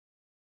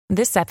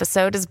This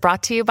episode is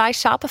brought to you by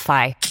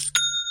Shopify.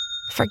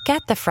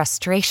 Forget the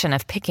frustration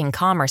of picking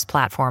commerce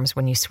platforms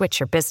when you switch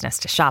your business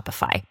to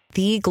Shopify,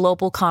 the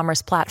global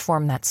commerce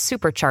platform that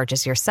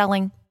supercharges your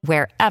selling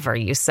wherever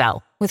you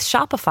sell. With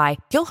Shopify,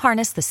 you'll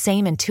harness the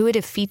same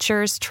intuitive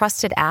features,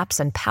 trusted apps,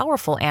 and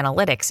powerful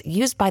analytics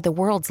used by the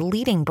world's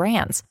leading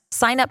brands.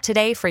 Sign up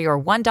today for your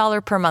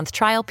 $1 per month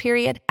trial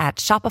period at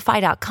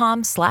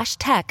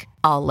shopify.com/tech,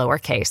 all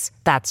lowercase.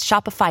 That's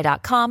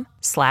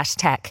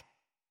shopify.com/tech.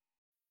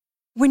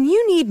 When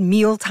you need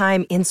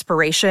mealtime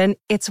inspiration,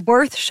 it's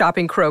worth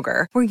shopping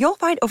Kroger, where you'll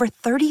find over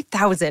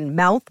 30,000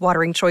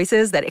 mouth-watering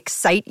choices that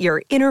excite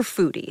your inner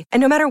foodie. And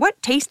no matter what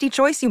tasty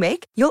choice you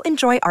make, you'll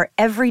enjoy our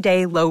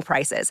everyday low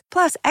prices,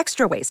 plus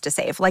extra ways to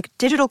save, like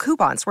digital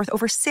coupons worth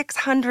over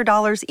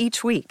 $600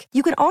 each week.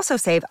 You can also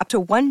save up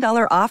to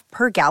 $1 off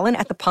per gallon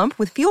at the pump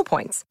with fuel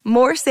points.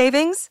 More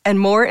savings and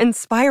more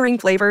inspiring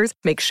flavors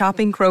make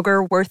shopping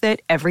Kroger worth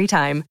it every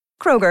time.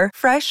 Kroger,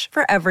 fresh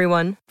for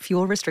everyone.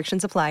 Fuel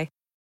restrictions apply.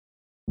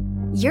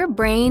 Your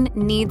brain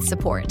needs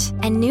support,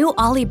 and new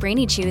Ollie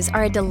Brainy Chews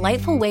are a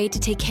delightful way to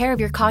take care of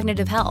your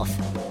cognitive health.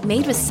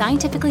 Made with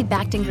scientifically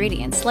backed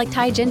ingredients like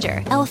Thai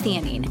ginger,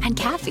 L-theanine, and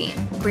caffeine,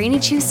 Brainy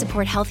Chews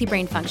support healthy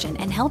brain function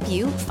and help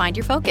you find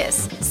your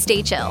focus,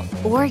 stay chill,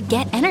 or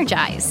get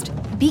energized.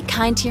 Be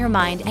kind to your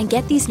mind and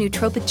get these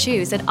nootropic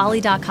chews at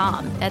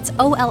ollie.com. That's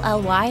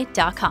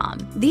OLLY.com.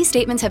 These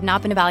statements have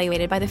not been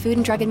evaluated by the Food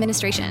and Drug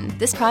Administration.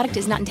 This product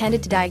is not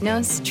intended to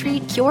diagnose,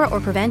 treat, cure, or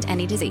prevent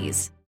any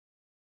disease.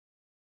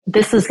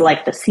 This is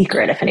like the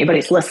secret, if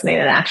anybody's listening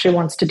and actually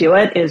wants to do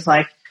it, is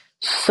like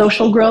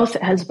social growth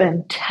has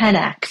been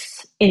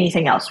 10x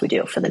anything else we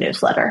do for the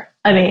newsletter.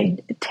 I mean,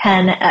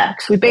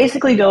 10x. We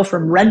basically go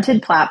from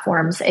rented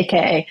platforms,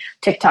 aka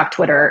TikTok,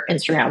 Twitter,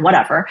 Instagram,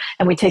 whatever,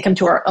 and we take them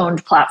to our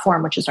owned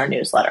platform, which is our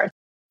newsletter.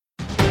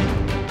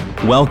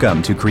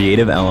 Welcome to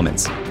Creative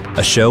Elements,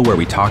 a show where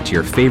we talk to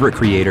your favorite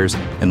creators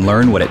and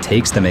learn what it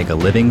takes to make a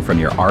living from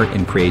your art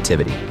and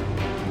creativity.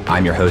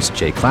 I'm your host,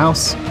 Jay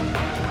Klaus.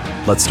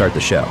 Let's start the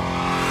show.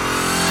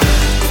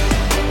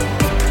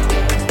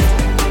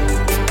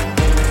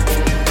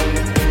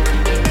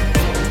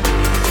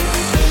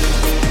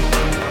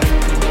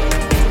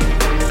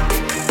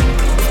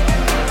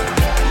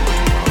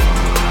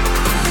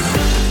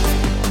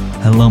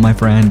 Hello, my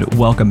friend.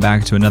 Welcome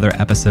back to another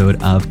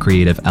episode of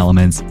Creative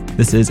Elements.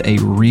 This is a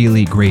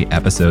really great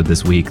episode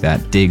this week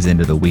that digs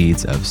into the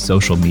weeds of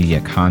social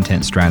media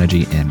content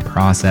strategy and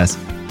process,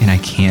 and I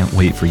can't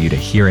wait for you to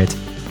hear it.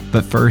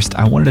 But first,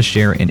 I wanted to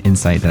share an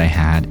insight that I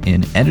had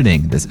in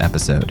editing this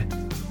episode.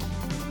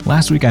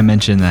 Last week, I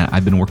mentioned that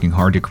I've been working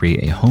hard to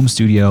create a home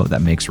studio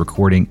that makes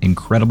recording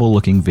incredible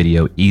looking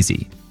video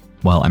easy.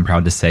 Well, I'm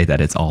proud to say that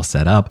it's all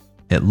set up.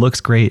 It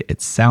looks great.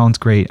 It sounds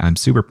great. I'm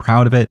super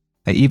proud of it.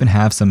 I even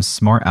have some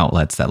smart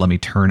outlets that let me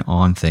turn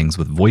on things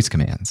with voice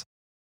commands.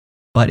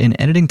 But in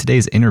editing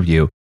today's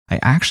interview, I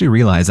actually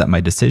realized that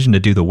my decision to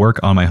do the work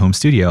on my home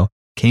studio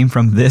came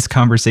from this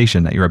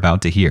conversation that you're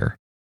about to hear.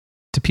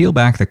 To peel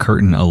back the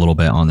curtain a little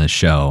bit on this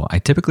show, I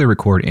typically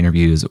record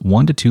interviews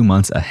 1 to 2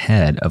 months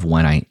ahead of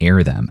when I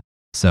air them.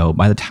 So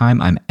by the time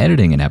I'm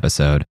editing an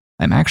episode,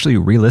 I'm actually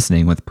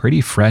re-listening with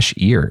pretty fresh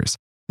ears.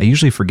 I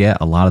usually forget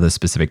a lot of the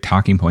specific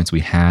talking points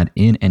we had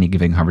in any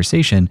given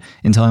conversation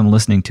until I'm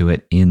listening to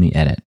it in the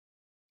edit.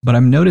 But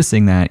I'm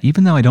noticing that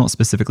even though I don't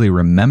specifically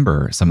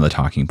remember some of the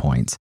talking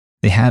points,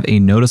 they have a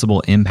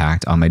noticeable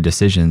impact on my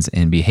decisions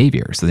and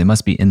behavior, so they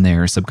must be in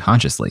there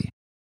subconsciously.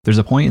 There's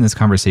a point in this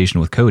conversation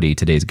with Codie,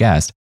 today's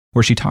guest,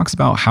 where she talks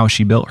about how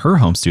she built her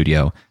home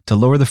studio to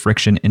lower the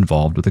friction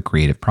involved with the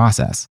creative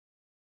process.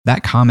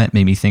 That comment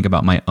made me think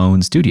about my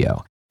own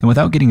studio, and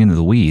without getting into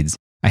the weeds,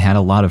 I had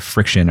a lot of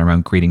friction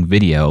around creating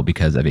video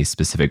because of a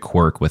specific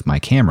quirk with my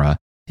camera,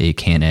 a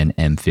Canon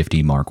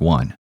M50 Mark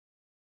I.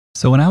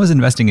 So when I was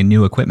investing in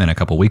new equipment a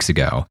couple weeks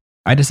ago,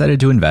 I decided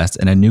to invest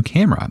in a new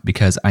camera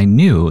because I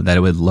knew that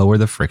it would lower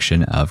the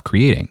friction of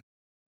creating.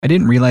 I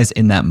didn't realize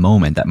in that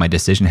moment that my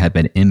decision had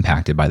been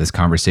impacted by this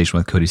conversation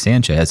with Codie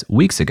Sanchez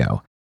weeks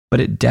ago, but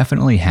it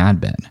definitely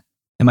had been.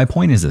 And my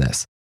point is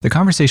this: the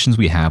conversations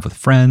we have with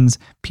friends,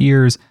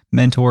 peers,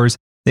 mentors,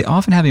 they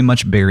often have a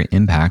much bigger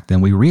impact than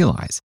we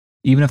realize,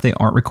 even if they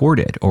aren't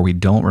recorded or we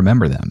don't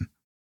remember them.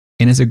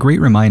 And it's a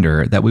great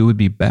reminder that we would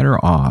be better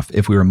off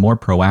if we were more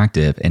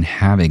proactive in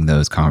having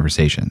those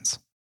conversations.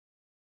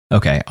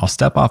 Okay, I'll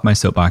step off my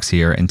soapbox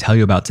here and tell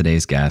you about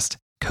today's guest,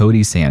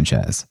 Codie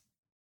Sanchez.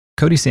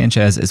 Codie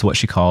Sanchez is what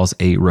she calls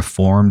a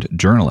reformed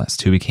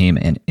journalist who became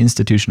an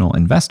institutional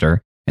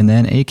investor and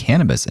then a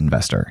cannabis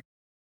investor.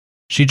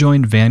 She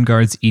joined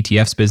Vanguard's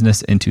ETFs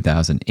business in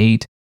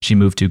 2008. She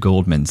moved to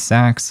Goldman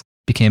Sachs,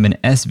 became an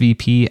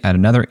SVP at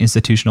another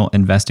institutional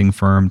investing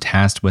firm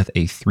tasked with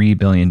a $3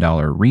 billion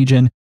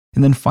region,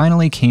 and then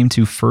finally came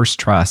to First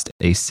Trust,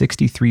 a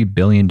 $63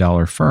 billion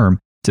firm,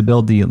 to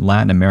build the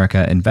Latin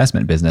America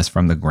investment business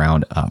from the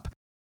ground up.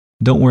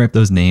 Don't worry if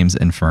those names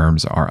and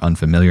firms are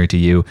unfamiliar to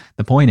you.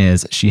 The point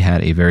is, she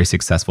had a very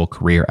successful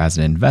career as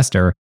an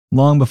investor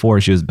long before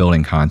she was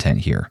building content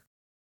here.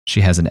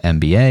 She has an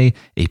MBA,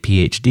 a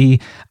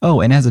PhD,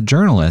 and as a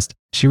journalist,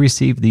 she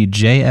received the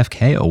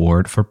JFK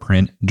Award for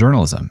Print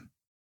Journalism.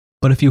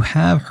 But if you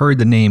have heard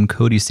the name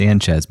Codie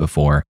Sanchez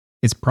before,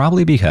 it's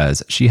probably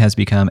because she has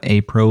become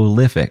a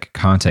prolific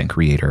content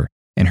creator,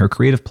 and her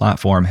creative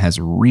platform has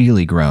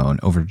really grown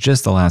over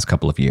just the last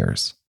couple of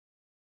years.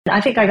 I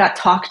think I got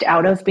talked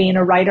out of being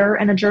a writer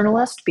and a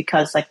journalist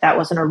because that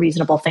wasn't a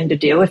reasonable thing to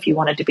do if you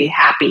wanted to be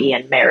happy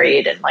and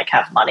married and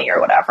have money or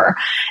whatever.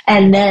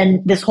 And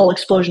then this whole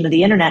explosion of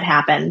the internet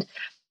happened.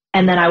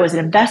 And then I was an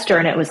investor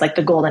and it was like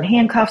the golden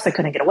handcuffs. I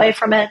couldn't get away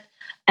from it.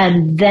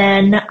 And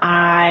then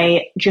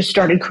I just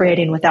started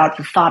creating without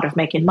the thought of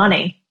making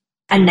money.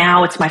 And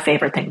now it's my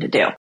favorite thing to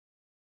do.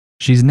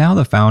 She's now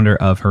the founder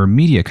of her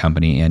media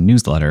company and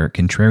newsletter,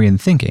 Contrarian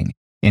Thinking,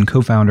 and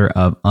co-founder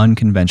of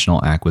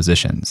Unconventional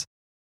Acquisitions.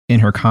 In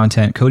her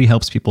content, Codie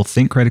helps people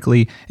think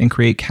critically and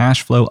create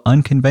cash flow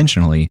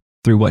unconventionally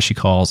through what she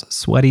calls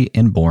sweaty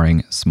and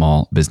boring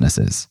small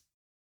businesses.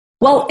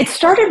 Well, it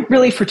started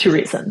really for two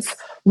reasons.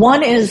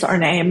 One is our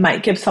name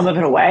might give some of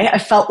it away. I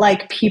felt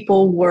like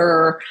people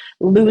were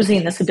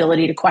losing this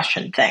ability to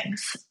question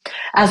things.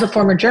 As a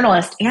former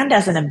journalist and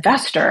as an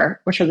investor,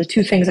 which are the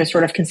two things I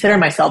sort of consider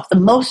myself, the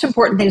most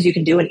important things you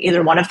can do in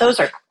either one of those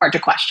are to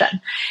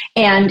question.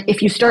 And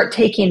if you start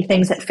taking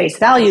things at face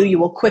value, you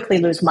will quickly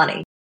lose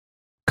money.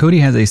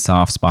 Codie has a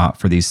soft spot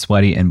for these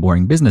sweaty and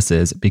boring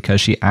businesses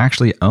because she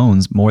actually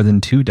owns more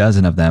than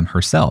 24 of them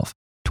herself,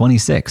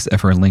 26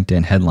 if her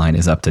LinkedIn headline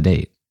is up to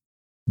date.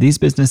 These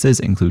businesses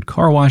include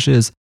car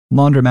washes,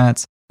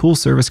 laundromats, pool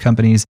service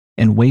companies,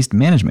 and waste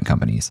management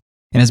companies.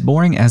 And as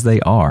boring as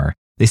they are,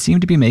 they seem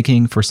to be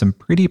making for some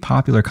pretty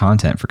popular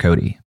content for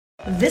Codie.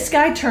 This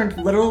guy turned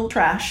literal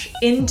trash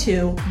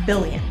into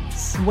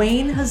billions.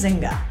 Wayne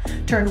Huizenga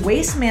turned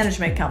Waste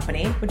Management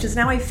Company, which is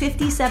now a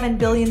 $57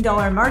 billion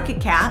market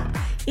cap,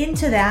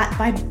 into that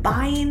by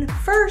buying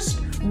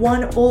first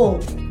one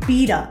old,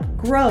 beat up,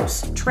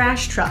 gross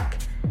trash truck.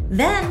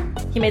 Then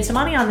he made some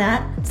money on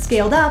that,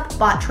 scaled up,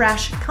 bought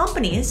trash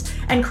companies,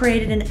 and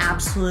created an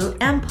absolute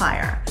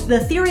empire. The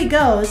theory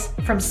goes,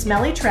 from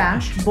smelly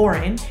trash,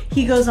 boring,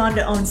 he goes on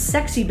to own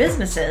sexy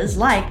businesses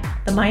like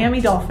the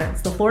Miami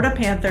Dolphins, the Florida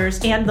Panthers,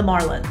 and the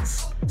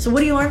Marlins. So what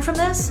do you learn from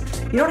this?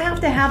 You don't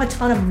have to have a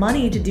ton of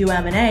money to do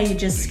M&A, you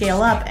just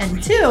scale up.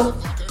 And two,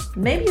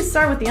 maybe you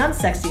start with the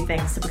unsexy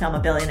things to become a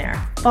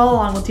billionaire. Follow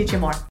along, we'll teach you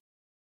more.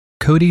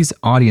 Codie's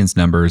audience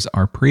numbers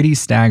are pretty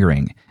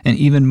staggering and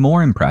even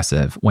more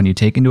impressive when you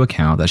take into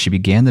account that she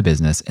began the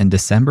business in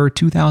December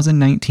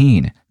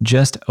 2019,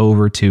 just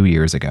over 2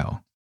 years ago.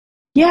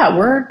 Yeah,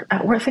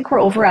 I think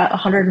we're over at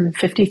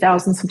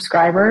 150,000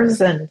 subscribers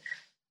and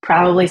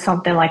probably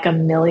something like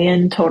 1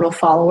 million total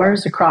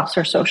followers across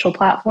our social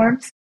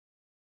platforms.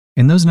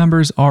 And those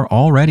numbers are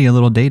already a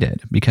little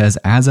dated because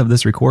as of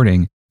this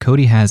recording,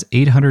 Codie has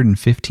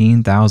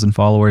 815,000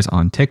 followers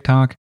on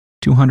TikTok,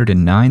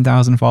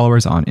 209,000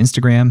 followers on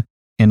Instagram,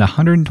 and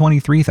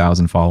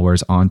 123,000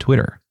 followers on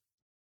Twitter.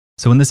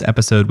 So in this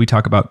episode, we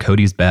talk about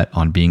Codie's bet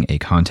on being a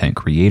content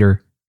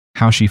creator,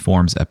 how she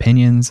forms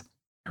opinions,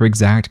 her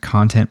exact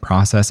content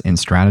process and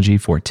strategy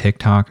for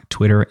TikTok,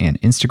 Twitter,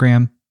 and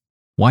Instagram,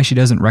 why she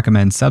doesn't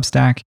recommend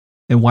Substack,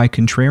 and why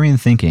contrarian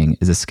thinking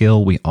is a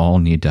skill we all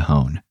need to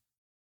hone.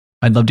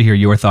 I'd love to hear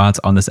your thoughts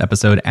on this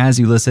episode as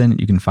you listen.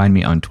 You can find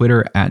me on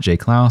Twitter at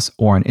jklaus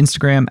or on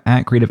Instagram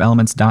at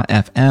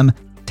creativeelements.fm.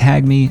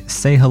 Tag me,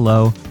 say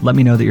hello, let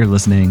me know that you're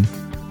listening.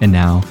 And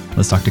now,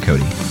 let's talk to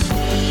Codie.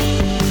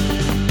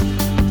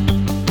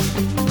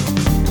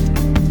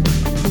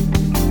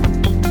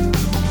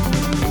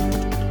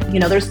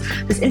 There's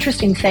this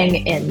interesting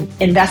thing in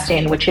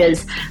investing, which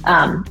is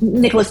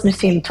Nicholas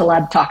Nassim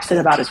Taleb talks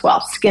about as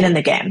well, skin in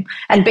the game.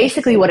 And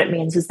basically what it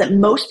means is that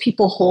most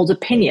people hold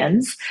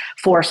opinions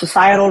for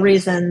societal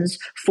reasons,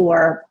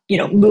 for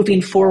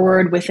moving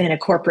forward within a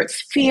corporate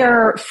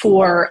sphere,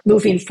 for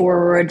moving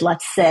forward,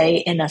 let's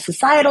say, in a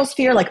societal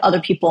sphere, like other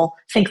people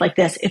think like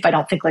this. If I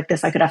don't think like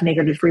this, I could have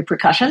negative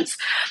repercussions.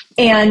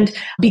 And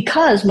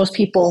because most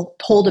people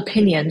hold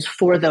opinions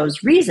for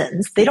those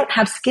reasons, they don't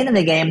have skin in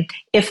the game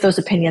if those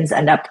opinions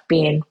end up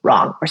being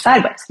wrong or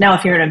sideways. Now,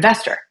 if you're an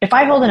investor, if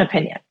I hold an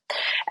opinion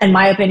and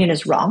my opinion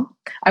is wrong,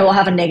 I will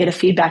have a negative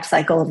feedback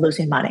cycle of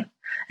losing money.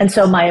 And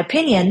so my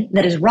opinion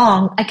that is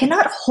wrong, I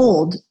cannot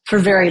hold for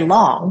very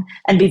long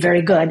and be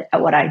very good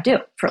at what I do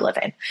for a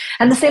living.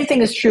 And the same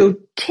thing is true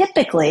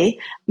typically,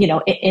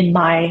 in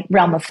my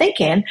realm of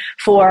thinking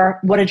for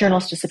what a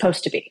journalist is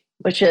supposed to be,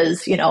 which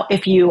is,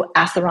 if you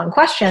ask the wrong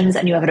questions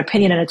and you have an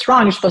opinion and it's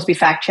wrong, you're supposed to be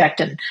fact checked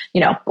and,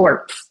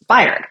 or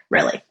fired,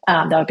 really.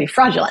 That would be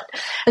fraudulent.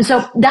 And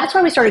so that's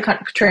why we started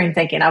contrarian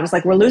thinking. I was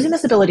like, we're losing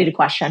this ability to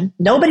question.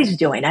 Nobody's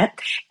doing it.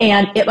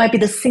 And it might be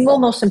the single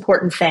most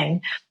important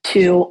thing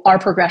to our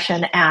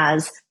progression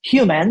as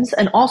humans.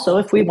 And also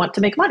if we want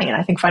to make money. And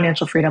I think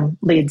financial freedom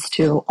leads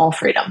to all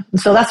freedom.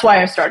 And so that's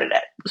why I started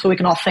it. So we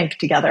can all think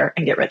together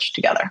and get rich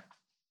together.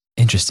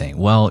 Interesting.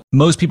 Well,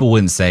 most people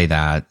wouldn't say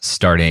that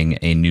starting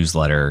a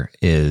newsletter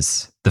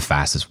is the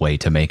fastest way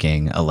to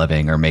making a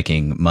living or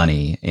making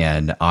money.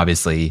 And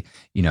obviously,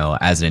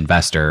 as an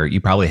investor, you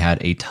probably had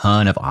a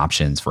ton of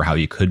options for how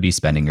you could be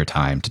spending your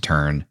time to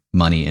turn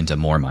money into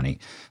more money.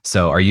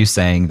 So are you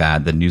saying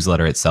that the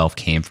newsletter itself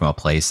came from a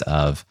place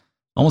of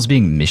almost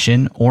being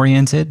mission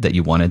oriented, that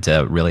you wanted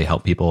to really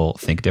help people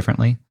think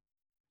differently?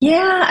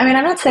 Yeah, I mean,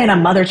 I'm not saying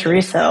I'm Mother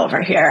Teresa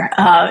over here,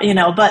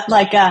 but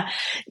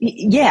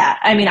yeah,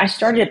 I mean, I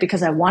started it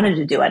because I wanted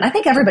to do it. And I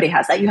think everybody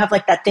has that. You have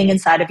like that thing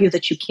inside of you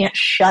that you can't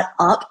shut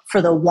up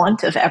for the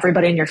want of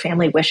everybody in your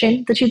family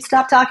wishing that you'd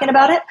stop talking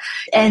about it.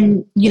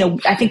 And,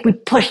 I think we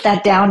push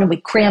that down and we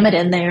cram it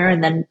in there.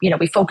 And then,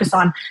 we focus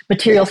on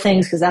material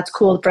things because that's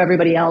cool for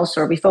everybody else,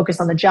 or we focus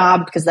on the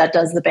job because that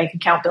does the bank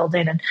account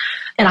building. And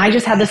I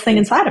just had this thing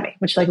inside of me,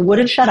 which like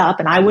wouldn't shut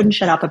up, and I wouldn't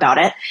shut up about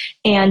it.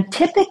 And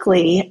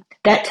typically,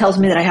 that tells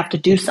me that I have to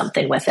do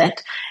something with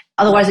it.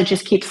 Otherwise, it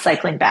just keeps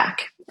cycling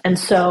back. And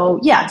so,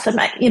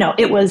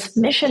 it was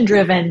mission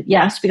driven,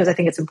 yes, because I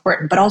think it's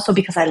important, but also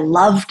because I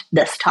loved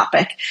this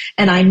topic.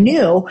 And I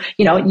knew,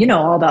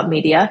 all about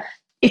media.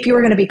 If you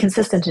were going to be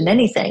consistent in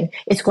anything,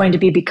 it's going to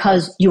be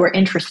because you are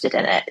interested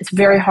in it. It's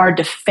very hard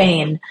to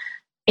feign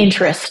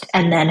interest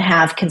and then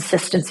have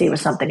consistency with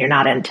something you're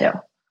not into.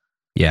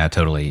 Yeah,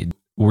 totally.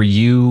 Were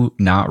you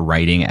not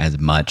writing as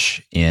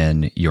much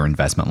in your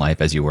investment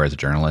life as you were as a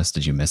journalist?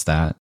 Did you miss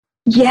that?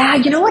 Yeah,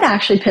 what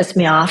actually pissed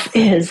me off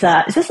is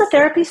this a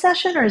therapy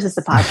session or is this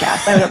a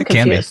podcast? I'm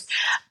confused.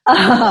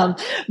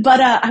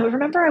 But I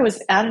remember I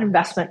was at an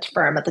investment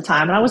firm at the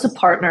time, and I was a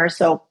partner.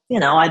 So,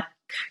 I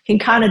can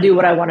kind of do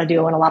what I want to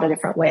do in a lot of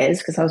different ways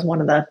because I was one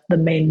of the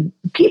main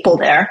people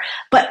there.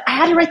 But I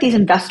had to write these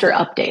investor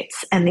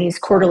updates and these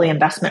quarterly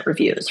investment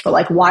reviews for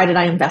like, why did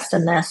I invest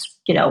in this?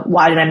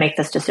 Why did I make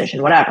this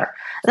decision? Whatever.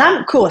 And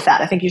I'm cool with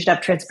that. I think you should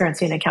have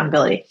transparency and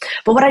accountability.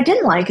 But what I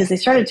didn't like is they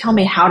started to tell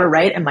me how to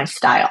write and my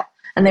style.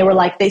 And they were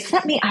like, they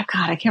sent me, I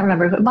can't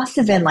remember. It must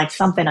have been like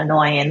something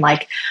annoying,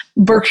 like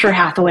Berkshire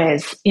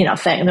Hathaway's,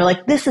 thing. And they're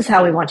like, this is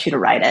how we want you to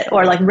write it.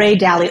 Or like Ray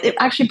Dalio.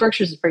 Actually,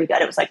 Berkshire's is pretty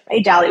good. It was like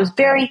Ray Dalio. It was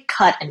very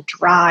cut and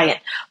dry and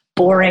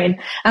boring.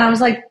 And I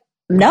was like,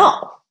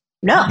 no,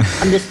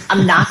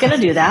 I'm not going to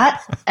do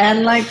that.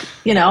 And like,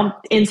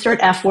 insert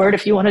F word.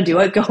 If you want to do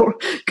it,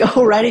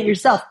 go write it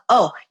yourself.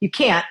 Oh, you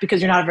can't because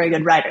you're not a very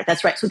good writer.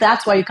 That's right. So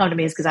that's why you come to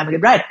me, is because I'm a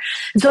good writer.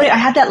 And so I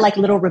had that like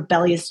little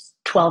rebellious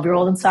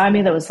 12-year-old inside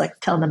me that was like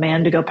telling the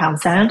man to go pound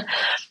sand.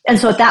 And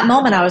so at that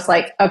moment I was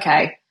like,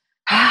 okay,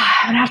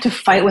 I'm going to have to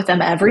fight with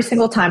them every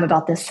single time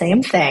about this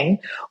same thing,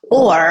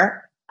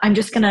 or I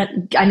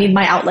need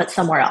my outlet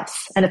somewhere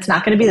else. And it's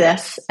not going to be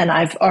this. And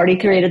I've already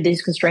created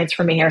these constraints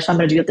for me here. So I'm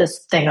going to do this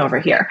thing over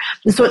here.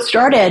 And so it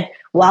started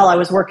while I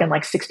was working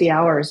like 60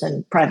 hours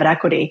in private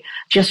equity,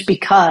 just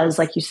because,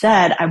 like you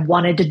said, I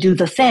wanted to do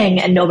the thing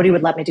and nobody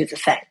would let me do the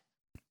thing.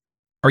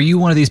 Are you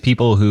one of these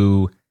people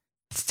who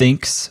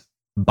thinks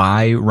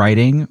by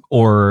writing,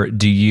 or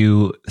do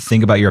you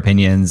think about your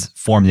opinions,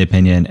 form the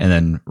opinion, and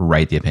then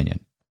write the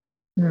opinion?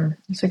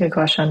 That's a good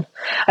question.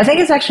 I think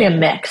it's actually a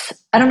mix.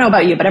 I don't know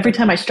about you, but every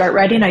time I start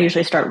writing, I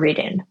usually start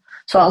reading.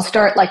 So I'll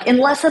start like,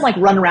 unless I like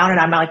run around and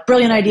I'm like,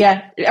 brilliant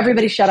idea,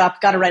 everybody shut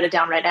up, got to write it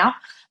down right now.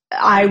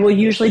 I will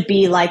usually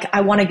be like,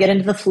 I want to get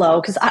into the flow,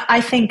 because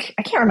I think,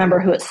 I can't remember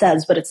who it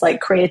says, but it's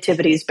like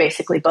creativity is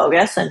basically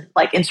bogus and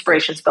like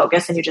inspiration's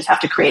bogus, and you just have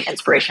to create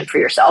inspiration for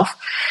yourself.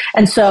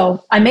 And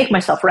so I make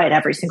myself write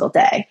every single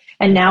day.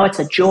 And now it's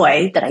a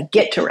joy that I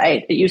get to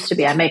write. It used to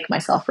be I make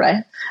myself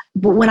write.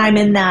 But when I'm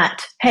in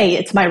that, hey,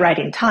 it's my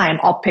writing time,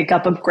 I'll pick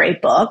up a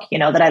great book,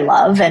 that I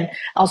love, and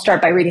I'll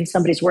start by reading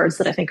somebody's words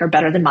that I think are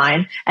better than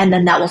mine. And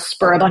then that will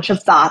spur a bunch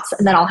of thoughts.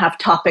 And then I'll have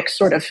topics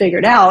sort of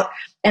figured out.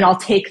 And I'll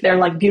take their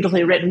like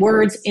beautifully written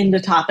words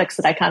into topics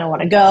that I kind of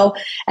want to go,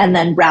 and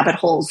then rabbit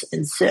holes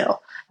ensue.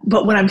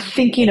 But when I'm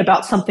thinking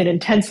about something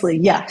intensely,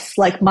 yes,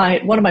 like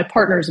one of my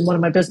partners in one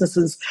of my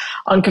businesses,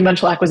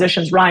 Unconventional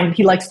Acquisitions, Ryan,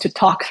 he likes to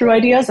talk through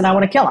ideas, and I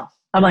want to kill him.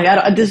 I'm like,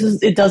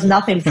 it does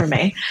nothing for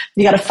me.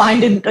 You got to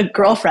find a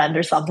girlfriend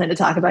or something to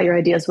talk about your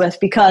ideas with,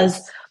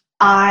 because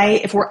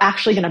if we're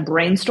actually going to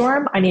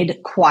brainstorm, I need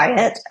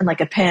quiet and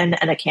like a pen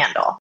and a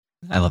candle.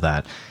 I love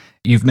that.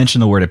 You've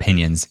mentioned the word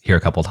opinions here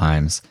a couple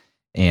times,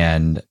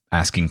 and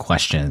asking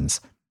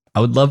questions. I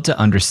would love to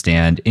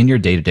understand in your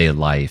day-to-day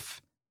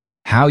life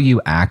how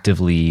you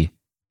actively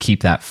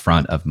keep that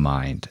front of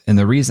mind. And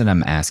the reason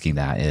I'm asking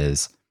that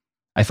is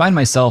I find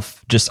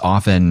myself just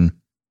often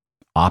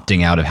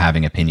opting out of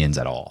having opinions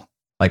at all.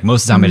 Like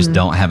most of the time, I just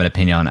don't have an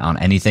opinion on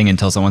anything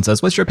until someone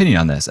says, what's your opinion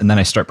on this? And then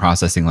I start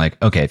processing like,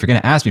 okay, if you're going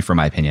to ask me for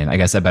my opinion, I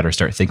guess I better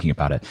start thinking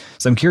about it.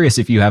 So I'm curious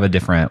if you have a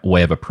different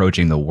way of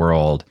approaching the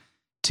world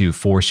to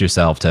force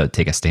yourself to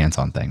take a stance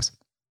on things.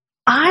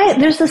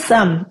 There's this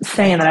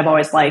saying that I've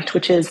always liked,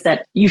 which is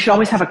that you should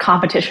always have a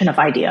competition of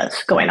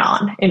ideas going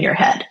on in your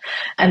head.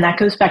 And that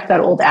goes back to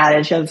that old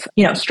adage of,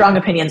 strong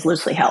opinions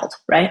loosely held,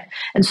 right?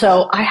 And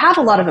so I have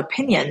a lot of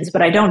opinions,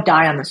 but I don't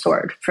die on the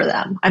sword for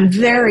them.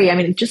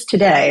 Just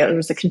today, there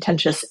was a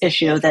contentious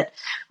issue that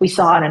we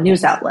saw in a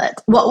news outlet.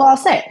 Well, I'll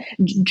say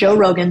it. Joe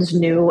Rogan's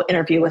new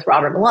interview with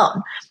Robert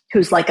Malone,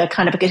 who's like a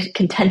kind of a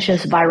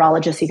contentious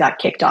virologist. He got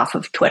kicked off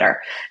of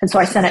Twitter. And so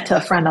I sent it to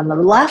a friend on the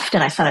left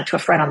and I sent it to a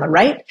friend on the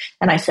right.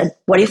 And I said,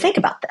 what do you think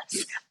about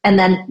this? And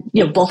then,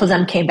 both of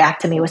them came back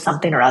to me with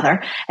something or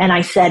other. And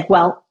I said,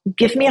 well,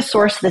 give me a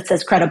source that's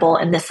as credible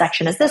in this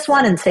section as this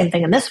one and same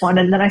thing in this one.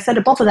 And then I said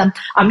to both of them,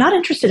 I'm not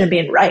interested in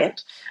being right.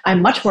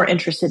 I'm much more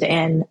interested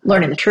in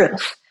learning the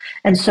truth.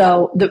 And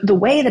so the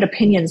way that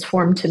opinions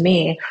form to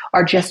me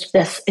are just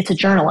this, it's a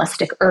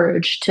journalistic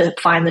urge to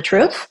find the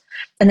truth.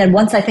 And then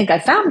once I think I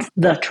found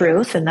the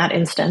truth in that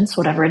instance,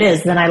 whatever it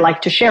is, then I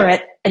like to share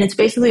it. And it's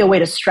basically a way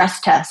to stress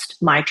test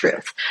my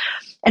truth.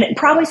 And it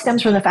probably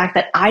stems from the fact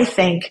that I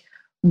think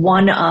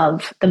one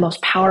of the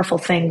most powerful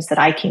things that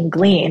I can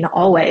glean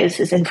always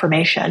is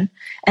information.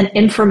 And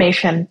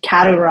information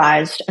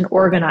categorized and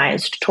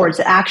organized towards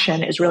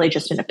action is really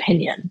just an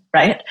opinion,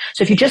 right?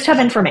 So if you just have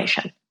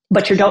information,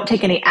 but you don't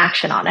take any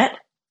action on it,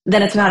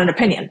 then it's not an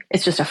opinion.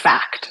 It's just a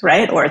fact,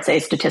 right? Or it's a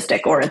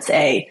statistic, or it's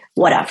a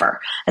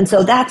whatever. And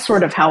so that's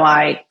sort of how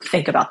I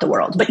think about the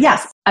world. But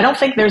yes, I don't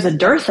think there's a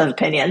dearth of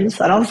opinions.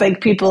 I don't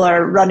think people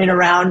are running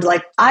around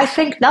like, I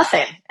think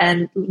nothing.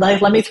 And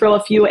like, let me throw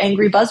a few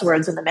angry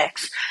buzzwords in the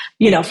mix,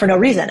 for no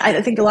reason.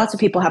 I think lots of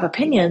people have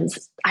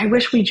opinions. I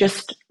wish we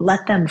just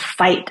let them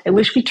fight. I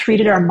wish we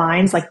treated our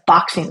minds like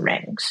boxing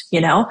rings,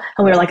 and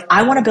we were like,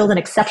 I want to build an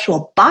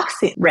exceptional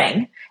boxing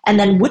ring. And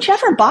then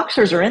whichever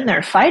boxers are in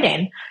there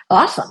fighting,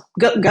 awesome,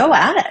 go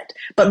at it.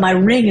 But my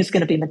ring is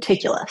going to be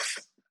meticulous.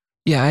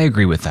 Yeah, I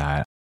agree with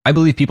that. I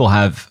believe people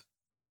have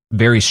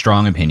very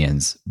strong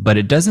opinions, but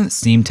it doesn't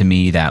seem to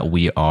me that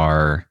we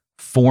are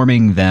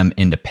forming them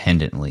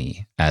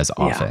independently as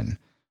often,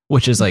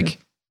 which is like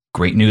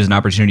great news and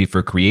opportunity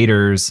for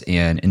creators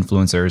and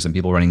influencers and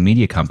people running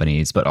media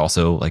companies, but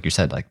also, like you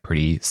said, like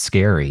pretty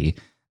scary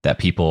that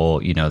people,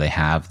 they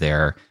have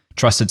their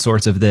trusted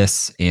source of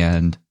this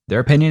and their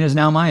opinion is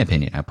now my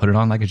opinion. I put it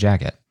on like a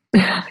jacket.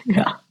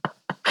 Yeah.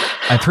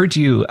 I've heard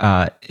you,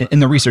 in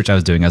the research I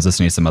was doing, I was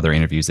listening to some other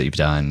interviews that you've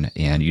done,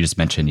 and you just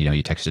mentioned,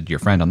 you texted your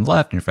friend on the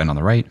left and your friend on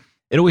the right.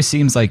 It always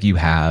seems like you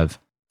have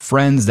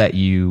friends that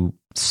you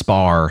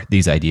spar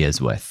these ideas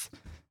with.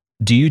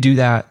 Do you do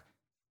that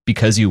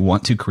because you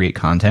want to create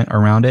content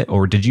around it,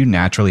 or did you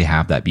naturally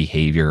have that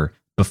behavior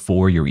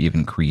before you're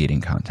even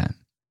creating content?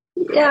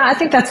 Yeah, I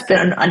think that's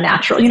been a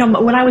natural.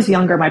 When I was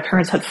younger, my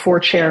parents had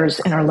 4 chairs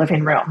in our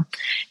living room,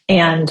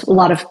 and a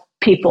lot of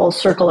people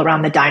circle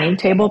around the dining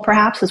table,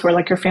 perhaps, is where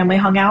like your family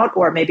hung out,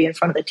 or maybe in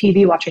front of the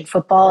TV watching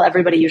football.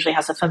 Everybody usually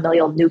has a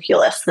familial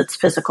nucleus that's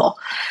physical.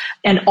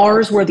 And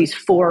ours were these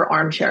 4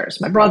 armchairs,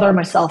 my brother,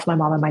 myself, my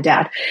mom, and my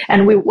dad.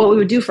 And what we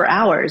would do for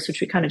hours,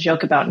 which we kind of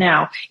joke about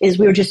now, is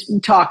we would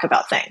just talk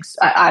about things.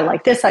 I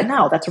like this.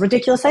 No, that's a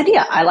ridiculous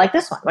idea. I like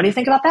this one. What do you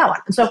think about that one?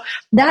 And so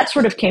that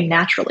sort of came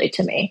naturally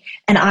to me.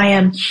 And I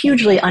am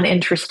hugely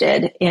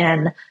uninterested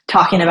in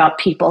talking about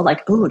people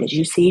like, ooh, did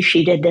you see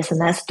she did this and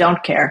this?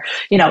 Don't care.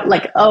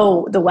 Like,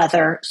 oh, the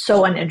weather,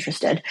 so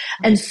uninterested.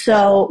 And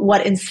so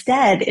what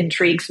instead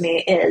intrigues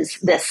me is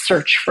this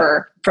search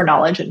for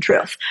knowledge and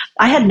truth.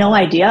 I had no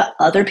idea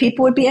other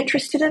people would be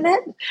interested in it.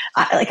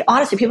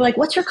 Honestly, people are like,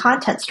 what's your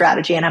content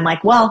strategy? And I'm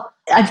like, well,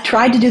 I've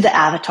tried to do the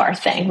avatar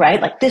thing,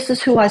 right? Like, this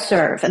is who I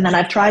serve. And then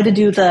I've tried to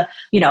do the,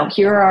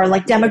 here are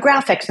like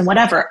demographics and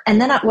whatever.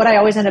 And then what I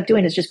always end up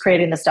doing is just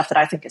creating the stuff that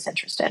I think is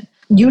interesting.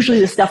 Usually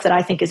the stuff that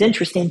I think is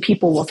interesting,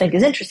 people will think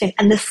is interesting.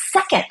 And the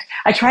second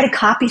I try to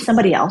copy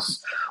somebody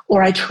else,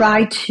 or I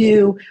try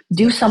to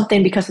do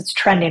something because it's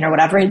trending or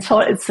whatever,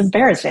 it's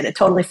embarrassing. It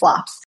totally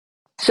flops.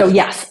 So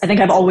yes, I think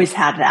I've always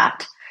had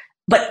that.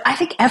 But I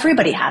think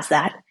everybody has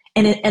that.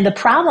 And the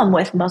problem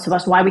with most of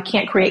us, why we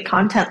can't create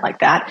content like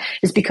that,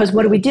 is because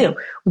what do?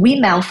 We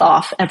mouth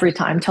off every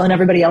time, telling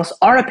everybody else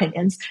our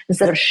opinions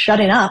instead of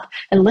shutting up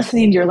and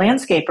listening to your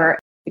landscaper.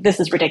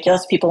 This is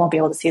ridiculous. People won't be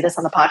able to see this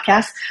on the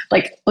podcast.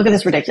 Like, look at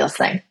this ridiculous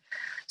thing.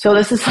 So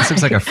this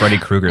looks like a Freddy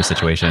Krueger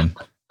situation.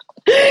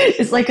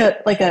 It's like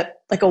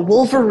a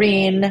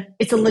Wolverine.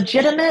 It's a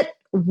legitimate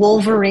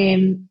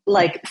Wolverine,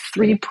 like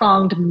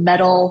 3-pronged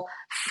metal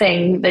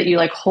thing that you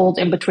like hold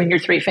in between your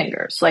 3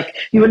 fingers. Like,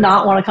 you would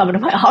not want to come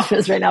into my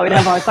office right now. We'd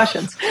have a lot of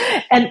questions.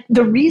 And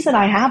the reason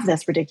I have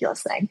this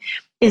ridiculous thing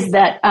is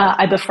that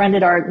I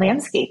befriended our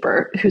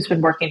landscaper who's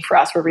been working for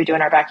us. We're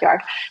redoing our backyard,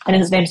 and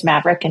his name's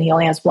Maverick, and he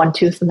only has 1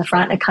 tooth in the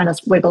front. It kind of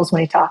wiggles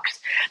when he talks,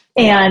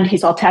 and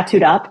he's all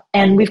tattooed up,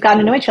 and we've gotten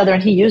to know each other,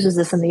 and he uses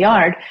this in the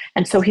yard.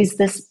 And so he's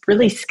this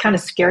really kind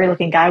of scary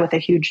looking guy with a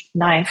huge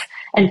knife,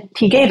 and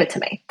he gave it to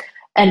me.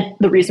 And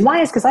the reason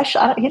why is because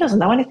he doesn't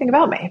know anything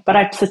about me, but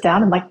I sit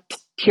down and like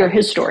hear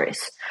his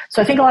stories.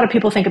 So I think a lot of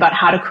people think about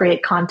how to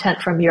create content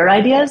from your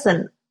ideas,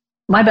 and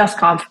my best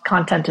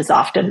content is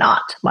often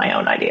not my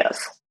own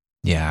ideas.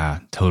 Yeah,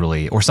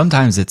 totally. Or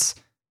sometimes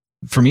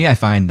for me, I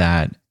find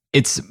that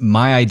It's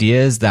my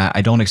ideas that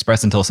I don't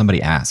express until somebody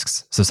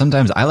asks. So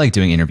sometimes I like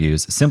doing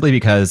interviews simply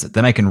because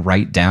then I can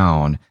write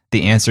down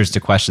the answers to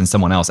questions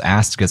someone else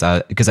asked because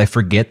I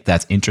forget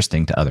that's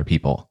interesting to other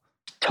people.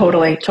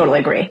 Totally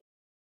agree.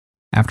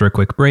 After a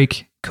quick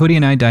break, Codie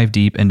and I dive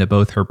deep into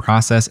both her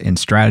process and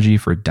strategy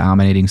for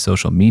dominating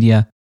social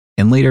media.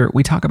 And later,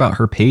 we talk about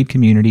her paid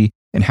community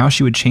and how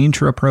she would change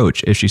her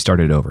approach if she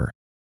started over.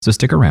 So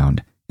stick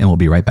around and we'll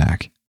be right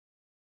back.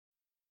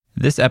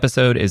 This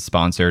episode is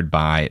sponsored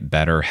by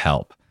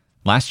BetterHelp.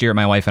 Last year,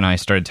 my wife and I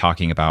started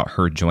talking about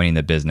her joining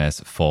the business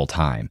full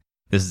time.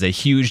 This is a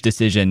huge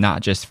decision,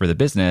 not just for the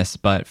business,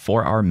 but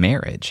for our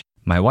marriage.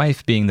 My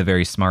wife, being the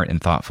very smart and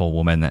thoughtful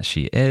woman that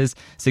she is,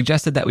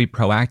 suggested that we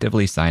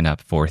proactively sign up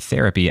for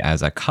therapy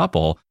as a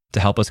couple to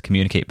help us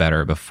communicate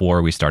better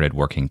before we started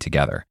working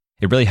together.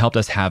 It really helped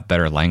us have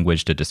better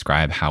language to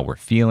describe how we're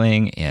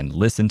feeling and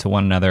listen to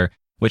one another,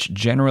 which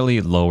generally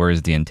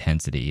lowers the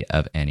intensity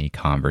of any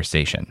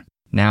conversation.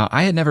 Now,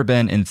 I had never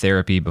been in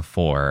therapy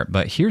before,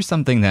 but here's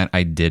something that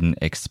I didn't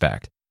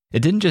expect. It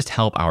didn't just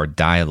help our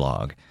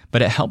dialogue,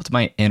 but it helped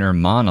my inner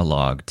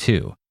monologue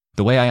too.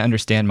 The way I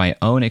understand my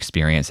own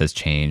experience has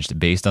changed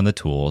based on the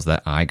tools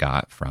that I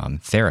got from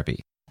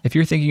therapy. If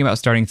you're thinking about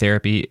starting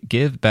therapy,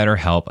 give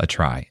BetterHelp a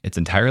try. It's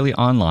entirely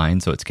online,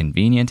 so it's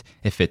convenient,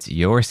 it fits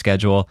your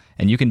schedule,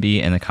 and you can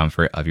be in the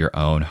comfort of your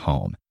own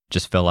home.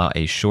 Just fill out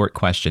a short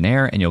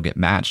questionnaire and you'll get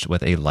matched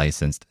with a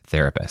licensed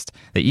therapist.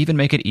 They even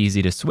make it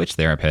easy to switch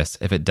therapists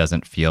if it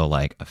doesn't feel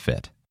like a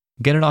fit.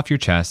 Get it off your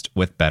chest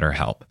with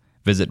BetterHelp.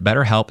 Visit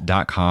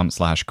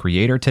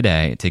betterhelp.com/creator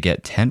today to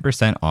get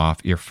 10% off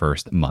your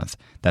first month.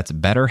 That's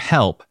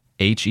BetterHelp,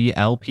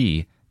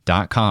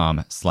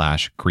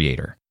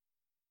 HELP.com/creator.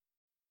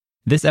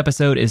 This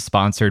episode is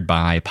sponsored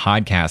by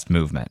Podcast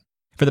Movement.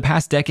 For the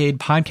past decade,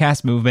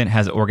 Podcast Movement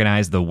has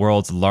organized the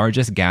world's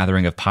largest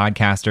gathering of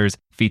podcasters,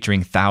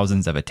 featuring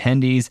thousands of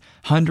attendees,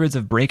 hundreds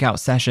of breakout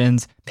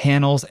sessions,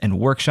 panels, and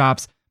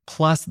workshops,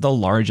 plus the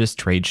largest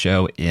trade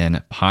show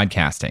in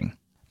podcasting.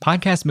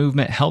 Podcast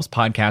Movement helps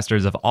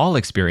podcasters of all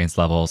experience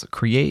levels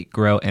create,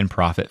 grow, and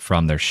profit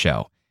from their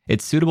show.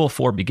 It's suitable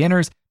for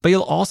beginners, but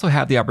you'll also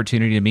have the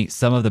opportunity to meet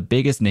some of the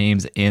biggest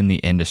names in the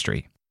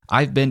industry.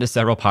 I've been to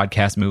several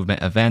Podcast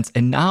Movement events,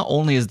 and not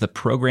only is the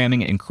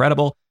programming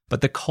incredible, but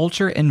the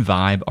culture and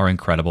vibe are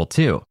incredible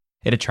too.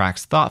 It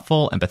attracts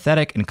thoughtful,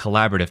 empathetic, and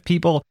collaborative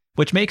people,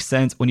 which makes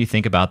sense when you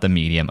think about the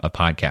medium of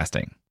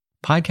podcasting.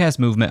 Podcast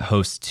Movement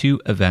hosts 2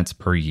 events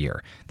per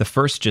year. The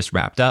first just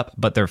wrapped up,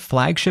 but their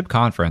flagship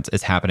conference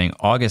is happening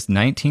August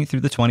 19th through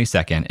the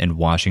 22nd in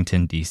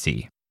Washington,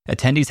 D.C.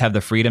 Attendees have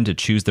the freedom to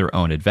choose their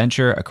own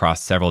adventure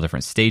across several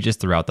different stages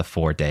throughout the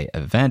 4-day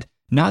event,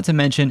 not to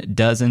mention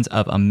dozens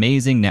of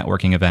amazing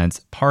networking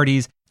events,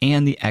 parties,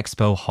 and the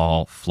expo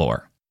hall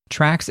floor.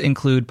 Tracks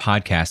include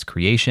podcast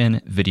creation,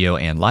 video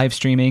and live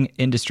streaming,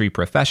 industry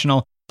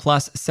professional,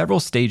 plus several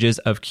stages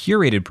of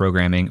curated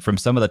programming from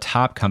some of the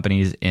top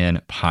companies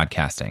in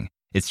podcasting.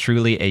 It's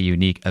truly a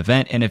unique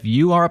event, and if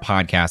you are a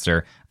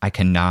podcaster, I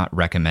cannot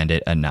recommend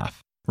it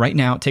enough. Right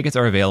now, tickets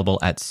are available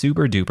at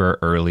super duper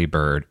early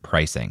bird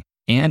pricing.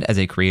 And as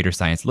a Creator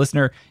Science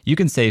listener, you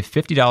can save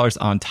 $50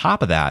 on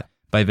top of that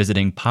by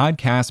visiting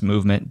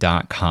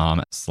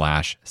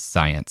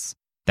podcastmovement.com/science.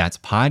 That's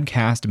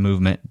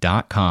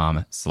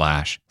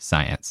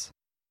podcastmovement.com/science.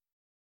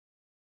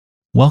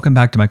 Welcome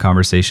back to my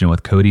conversation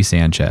with Codie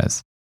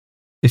Sanchez.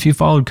 If you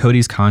followed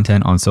Codie's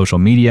content on social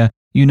media,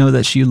 you know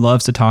that she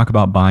loves to talk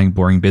about buying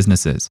boring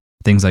businesses,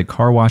 things like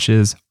car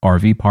washes,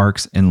 RV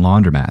parks, and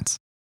laundromats.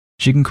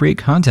 She can create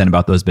content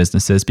about those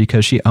businesses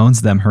because she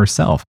owns them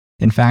herself.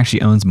 In fact, she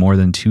owns more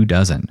than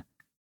 24.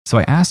 So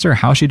I asked her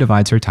how she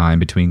divides her time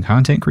between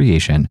content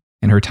creation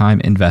and her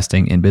time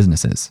investing in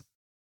businesses.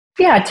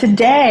 Yeah,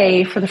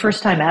 today, for the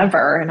first time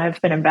ever, and I've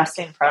been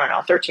investing for,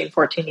 13,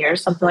 14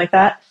 years, something like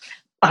that,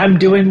 I'm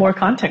doing more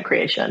content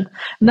creation.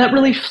 And that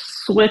really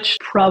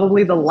switched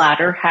probably the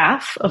latter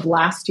half of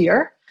last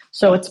year.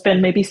 So it's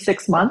been maybe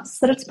 6 months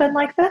that it's been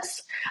like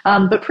this.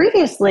 But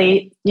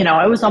previously,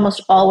 I was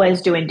almost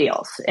always doing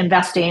deals,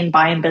 investing,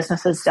 buying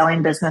businesses,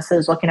 selling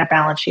businesses, looking at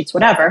balance sheets,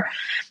 whatever.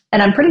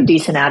 And I'm pretty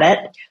decent at it,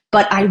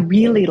 but I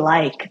really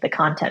like the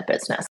content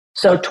business.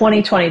 So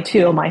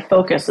 2022, my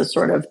focus is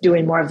sort of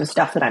doing more of the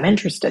stuff that I'm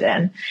interested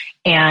in.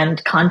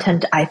 And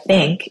content, I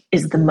think,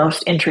 is the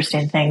most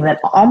interesting thing that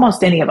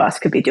almost any of us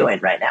could be doing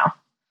right now.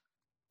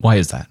 Why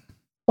is that?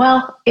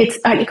 Well,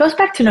 it goes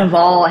back to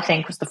Naval, I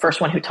think, was the first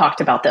one who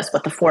talked about this,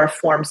 but the 4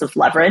 forms of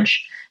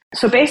leverage.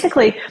 So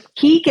basically,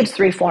 he gives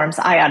 3 forms,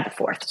 I add the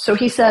 4th. So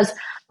he says,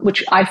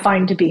 which I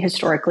find to be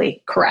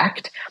historically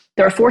correct,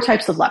 there are 4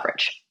 types of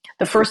leverage.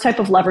 The first type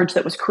of leverage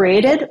that was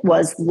created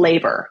was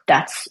labor.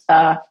 That's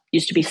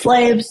used to be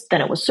slaves,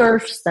 then it was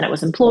serfs, then it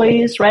was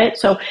employees, right?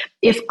 So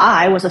if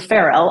I was a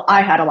pharaoh,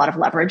 I had a lot of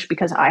leverage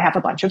because I have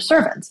a bunch of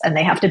servants and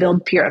they have to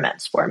build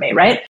pyramids for me,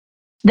 right?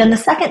 Then the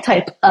second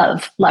type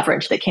of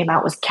leverage that came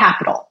out was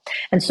capital.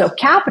 And so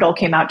capital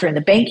came out during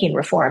the banking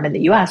reform in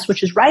the US,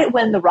 which is right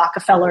when the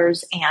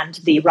Rockefellers and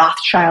the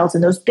Rothschilds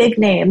and those big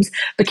names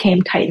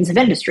became titans of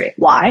industry.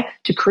 Why?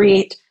 To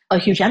create a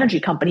huge energy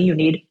company, you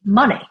need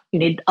money. You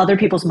need other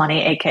people's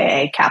money,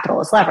 aka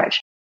capital as leverage.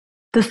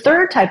 The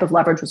third type of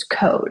leverage was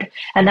code.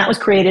 And that was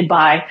created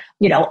by,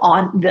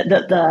 on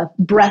the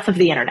breadth of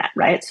the internet,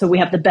 right? So we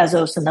have the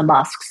Bezos and the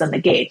Musks and the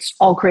Gates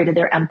all created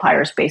their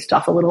empires based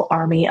off a little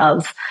army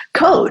of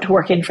code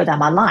working for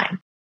them online.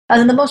 And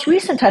then the most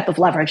recent type of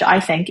leverage, I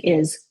think,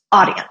 is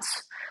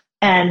audience.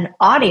 And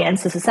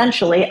audience is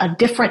essentially a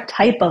different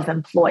type of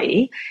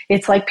employee.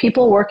 It's like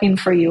people working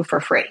for you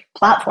for free,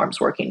 platforms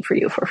working for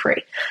you for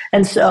free.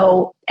 And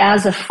so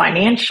as a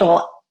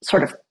financial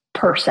sort of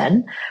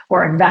person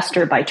or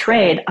investor by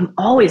trade, I'm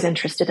always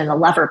interested in the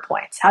lever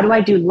points. How do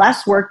I do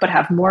less work but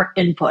have more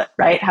input,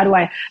 right? How do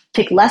I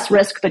take less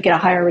risk but get a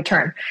higher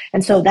return?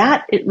 And so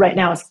that right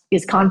now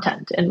is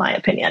content, in my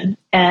opinion.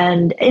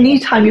 And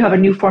anytime you have a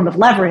new form of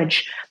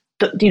leverage,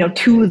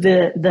 to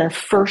the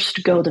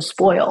first go the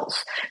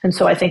spoils. And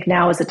so I think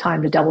now is the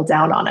time to double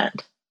down on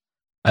it.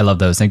 I love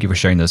those. Thank you for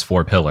sharing those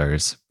 4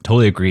 pillars.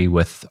 Totally agree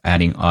with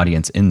adding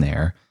audience in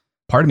there.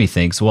 Part of me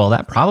thinks, well,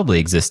 that probably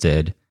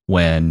existed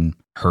when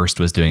Hearst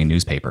was doing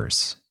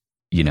newspapers.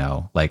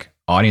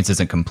 Audience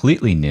isn't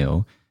completely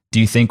new. Do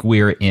you think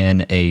we're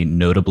in a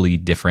notably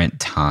different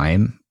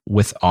time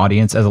with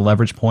audience as a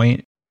leverage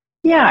point?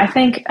 Yeah, I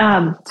think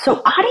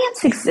so.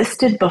 Audience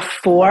existed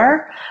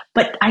before,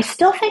 but I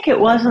still think it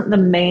wasn't the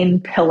main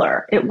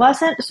pillar. It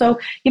wasn't. So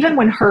even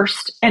when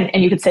Hearst, and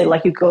you could say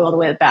you go all the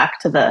way back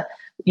to the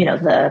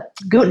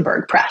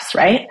Gutenberg press,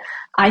 right?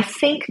 I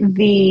think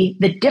the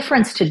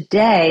difference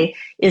today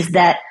is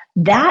that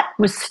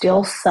was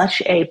still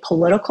such a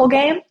political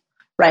game,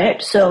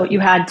 right? So you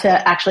had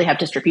to actually have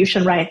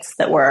distribution rights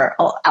that were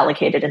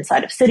allocated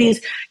inside of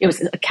cities. It was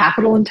a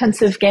capital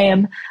intensive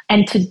game.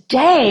 And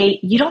today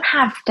you don't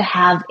have to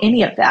have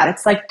any of that.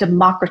 It's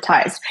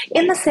democratized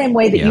in the same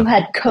way that you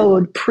had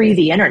code pre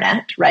the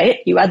internet, right?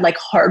 You had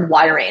hard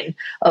wiring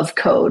of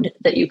code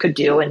that you could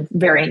do in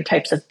varying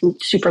types of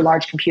super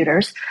large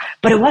computers,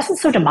 but it wasn't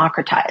so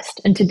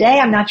democratized. And today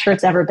I'm not sure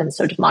it's ever been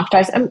so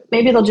democratized, and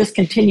maybe they'll just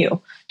continue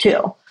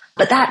to,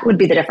 but that would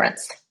be the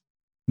difference.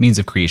 Means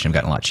of creation have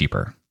gotten a lot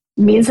cheaper.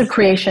 Means of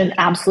creation,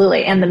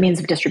 absolutely. And the means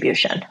of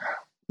distribution.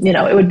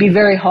 It would be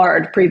very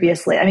hard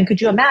previously. I mean,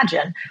 could you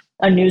imagine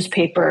a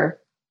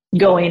newspaper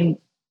going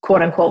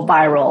quote unquote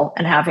viral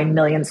and having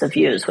millions of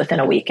views within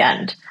a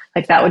weekend?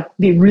 That would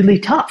be really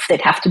tough.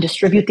 They'd have to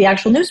distribute the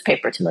actual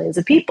newspaper to millions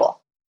of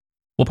people.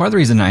 Well, part of the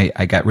reason I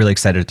got really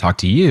excited to talk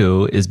to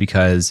you is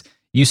because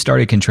you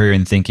started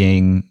Contrarian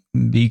Thinking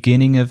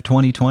beginning of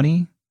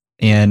 2020.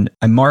 And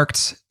I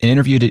marked an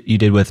interview that you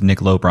did with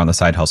Nick Loper on the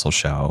Side Hustle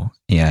show.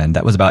 And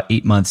that was about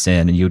 8 months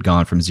in, and you had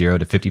gone from 0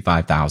 to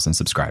 55,000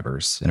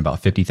 subscribers and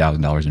about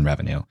 $50,000 in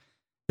revenue.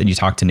 Then you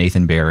talked to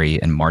Nathan Barry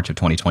in March of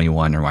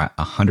 2021, and we're at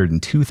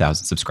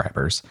 102,000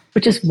 subscribers.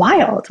 Which is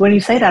wild. When you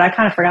say that, I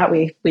kind of forgot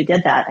we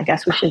did that. I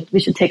guess we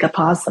should take a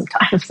pause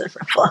sometimes and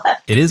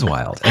reflect. It is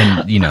wild.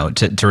 And,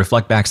 to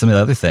reflect back some of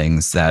the other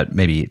things that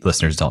maybe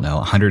listeners don't know,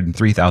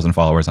 103,000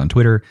 followers on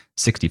Twitter,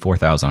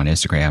 64,000 on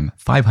Instagram,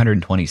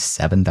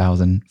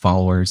 527,000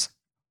 followers,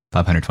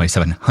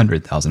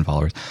 527,000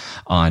 followers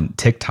on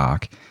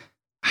TikTok.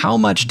 How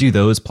much do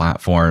those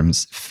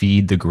platforms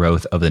feed the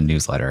growth of the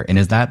newsletter? And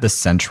is that the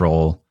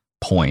central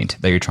point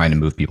that you're trying to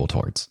move people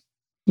towards?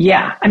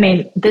 Yeah. I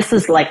mean, this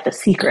is the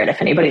secret. If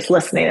anybody's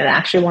listening and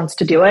actually wants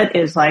to do it,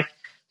 is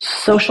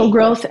social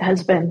growth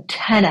has been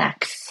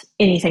 10x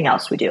anything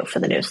else we do for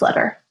the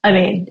newsletter. I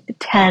mean,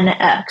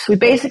 10x. We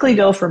basically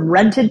go from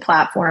rented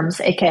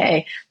platforms,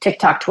 aka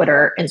TikTok,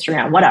 Twitter,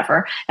 Instagram,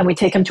 whatever, and we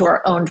take them to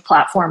our owned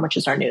platform, which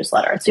is our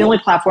newsletter. It's the only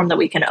platform that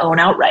we can own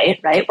outright,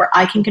 right? Where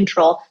I can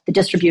control the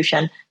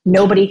distribution.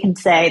 Nobody can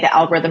say the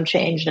algorithm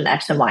changed in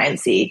X and Y and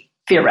Z.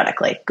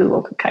 Theoretically,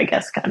 Google could, I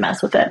guess, kind of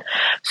mess with it.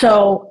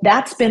 So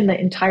that's been the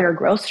entire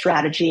growth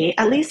strategy,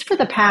 at least for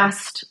the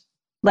past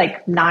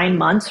 9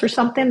 months or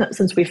something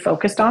since we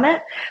focused on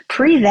it.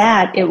 Pre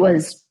that, it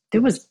was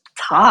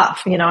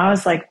tough. I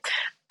was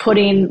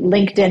putting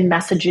LinkedIn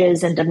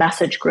messages into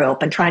message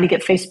group and trying to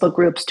get Facebook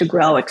groups to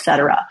grow, et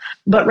cetera.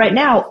 But right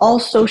now, all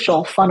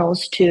social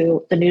funnels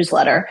to the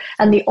newsletter.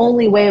 And the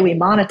only way we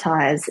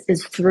monetize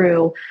is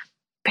through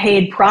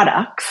paid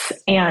products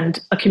and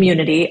a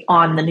community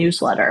on the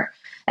newsletter.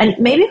 And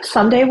maybe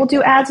someday we'll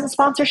do ads and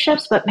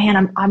sponsorships, but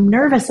man, I'm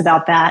nervous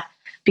about that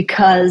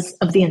because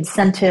of the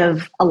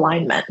incentive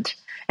alignment.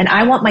 And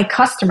I want my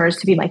customers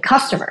to be my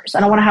customers. I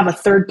don't want to have a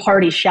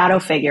third-party shadow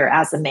figure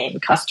as the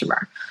main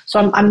customer.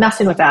 So I'm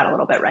messing with that a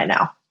little bit right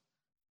now.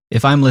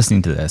 If I'm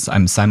listening to this,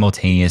 I'm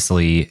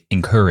simultaneously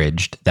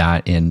encouraged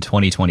that in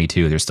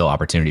 2022, there's still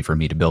opportunity for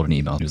me to build an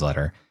email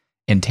newsletter,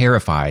 and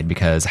terrified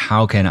because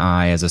how can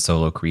I, as a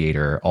solo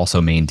creator,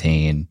 also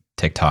maintain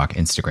TikTok,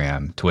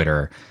 Instagram,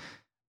 Twitter?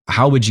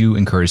 How would you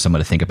encourage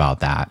someone to think about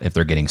that if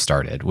they're getting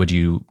started? Would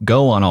you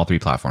go on all 3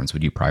 platforms?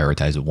 Would you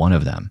prioritize one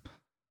of them?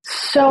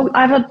 So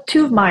I have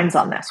 2 minds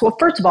on this. Well,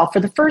 first of all,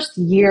 for the first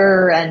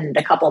year and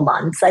a couple of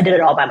months, I did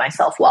it all by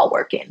myself while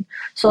working.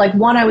 So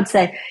one, I would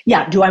say,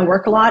 yeah, do I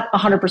work a lot?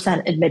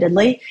 100%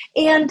 admittedly.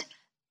 And,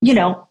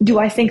 do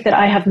I think that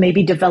I have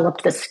maybe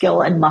developed the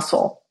skill and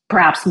muscle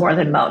perhaps more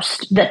than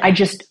most, that I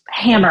just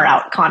hammer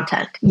out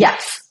content.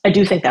 Yes, I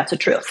do think that's a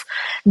truth.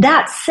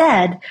 That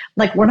said,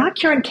 like, we're not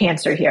curing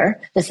cancer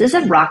here. This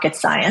isn't rocket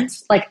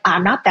science. Like,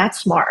 I'm not that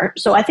smart.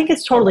 So I think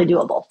it's totally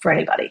doable for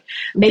anybody.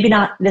 Maybe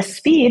not this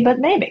speed, but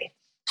maybe.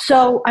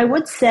 So I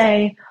would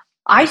say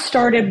I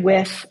started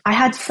with, I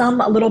had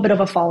a little bit of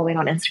a following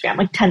on Instagram,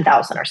 like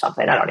 10,000 or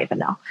something. I don't even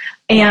know.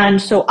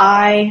 And so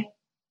I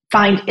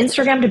find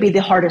Instagram to be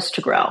the hardest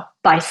to grow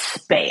by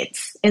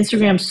spades.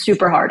 Instagram's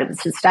super hard.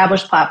 It's an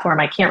established platform.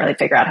 I can't really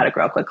figure out how to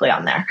grow quickly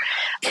on there.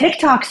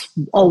 TikTok's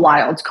a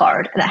wild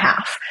card and a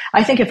half.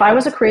 I think if I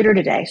was a creator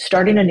today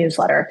starting a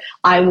newsletter,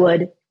 I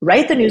would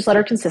write the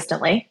newsletter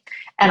consistently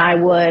and I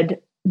would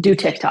do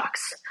TikToks,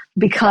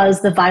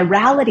 because the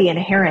virality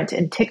inherent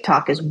in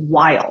TikTok is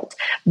wild.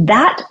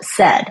 That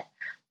said,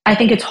 I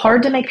think it's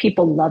hard to make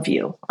people love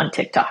you on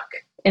TikTok.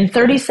 In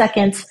 30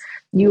 seconds,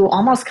 you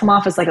almost come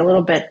off as like a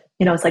little bit,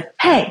 it's like,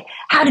 hey,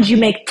 how did you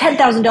make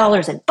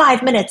 $10,000 in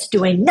 5 minutes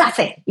doing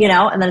nothing?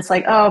 And then it's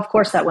like, oh, of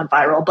course that went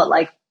viral, but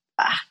like,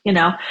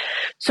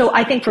 So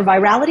I think for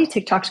virality,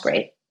 TikTok's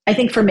great. I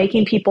think for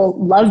making people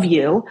love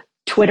you,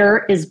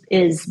 Twitter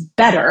is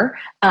better.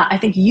 I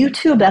think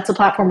YouTube, that's a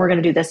platform we're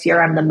going to do this year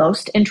I'm the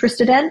most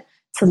interested in.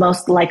 It's the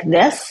most like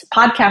this.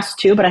 Podcasts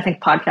too, but I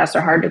think podcasts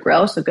are hard to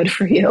grow, so good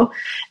for you.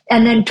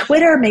 And then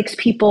Twitter makes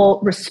people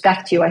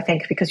respect you, I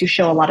think, because you can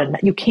show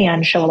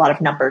a lot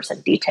of numbers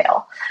and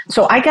detail.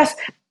 So I guess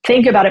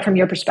think about it from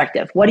your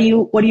perspective. What are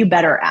you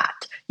better at?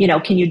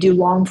 Can you do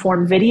long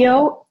form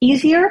video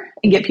easier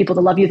and get people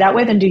to love you that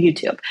way? Then do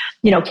YouTube.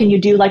 Can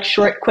you do like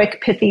short,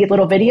 quick, pithy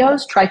little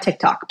videos? Try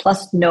TikTok,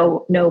 plus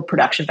no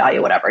production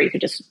value, whatever. You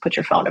could just put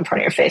your phone in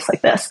front of your face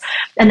like this.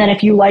 And then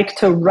if you like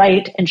to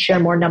write and share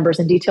more numbers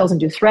and details and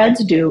do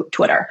threads, do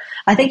Twitter.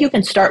 I think you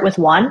can start with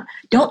one.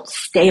 Don't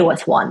stay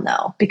with one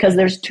though, because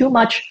there's too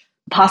much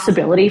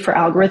possibility for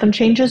algorithm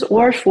changes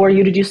or for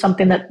you to do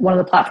something that one of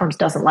the platforms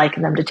doesn't like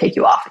and them to take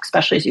you off,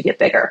 especially as you get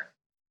bigger.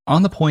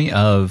 On the point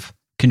of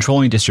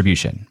controlling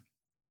distribution,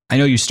 I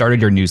know you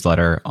started your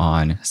newsletter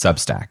on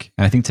Substack,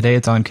 and I think today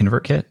it's on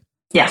ConvertKit.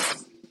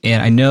 Yes.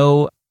 And I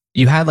know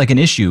you had like an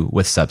issue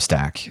with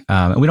Substack,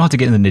 and we don't have to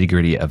get into the nitty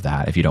gritty of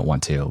that if you don't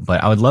want to,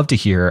 but I would love to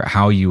hear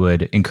how you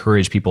would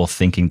encourage people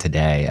thinking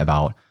today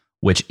about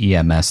which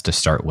EMS to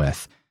start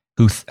with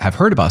who have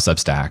heard about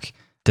Substack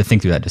to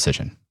think through that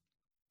decision.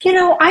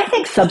 I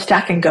think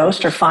Substack and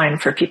Ghost are fine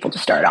for people to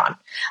start on.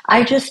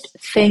 I just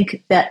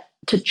think that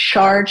to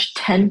charge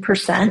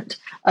 10%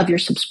 of your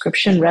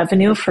subscription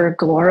revenue for a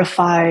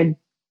glorified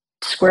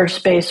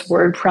Squarespace,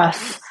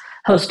 WordPress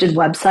hosted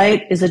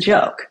website is a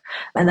joke.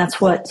 And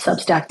that's what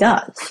Substack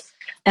does.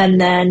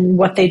 And then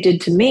what they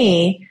did to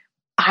me,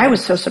 I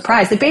was so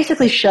surprised. They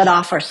basically shut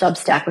off our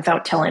Substack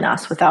without telling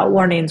us, without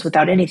warnings,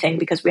 without anything,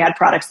 because we had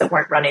products that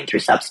weren't running through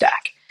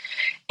Substack.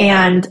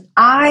 And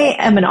I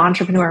am an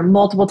entrepreneur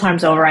multiple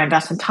times over. I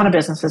invest in a ton of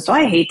businesses, so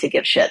I hate to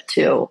give shit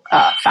to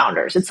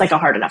founders. It's like a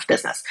hard enough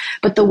business.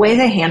 But the way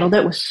they handled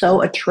it was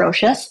so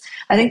atrocious.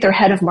 I think their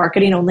head of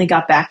marketing only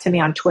got back to me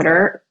on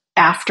Twitter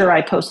after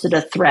I posted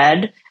a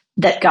thread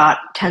that got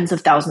tens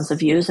of thousands of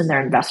views and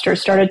their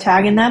investors started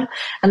tagging them.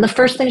 And the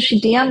first thing she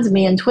DM'd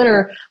me on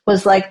Twitter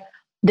was like,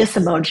 this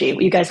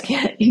emoji. You guys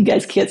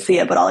can't see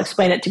it, but I'll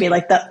explain it to me,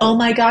 like the oh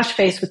my gosh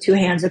face with two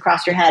hands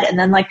across your head, and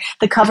then like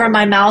the cover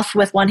my mouth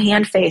with one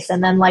hand face,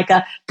 and then like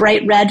a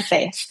bright red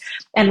face,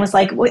 and was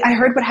like, I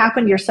heard what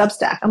happened to your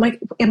Substack. I'm like,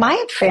 am I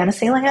in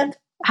Fantasyland?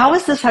 How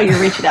is this how you're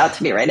reaching out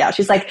to me right now?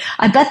 She's like,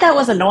 I bet that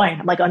was annoying.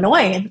 I'm like,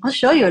 annoying? I'll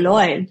show you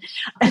annoying.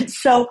 And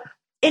so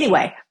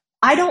anyway,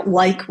 I don't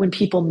like when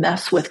people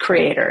mess with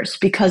creators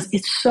because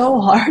it's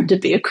so hard to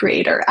be a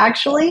creator,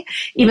 actually,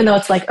 even though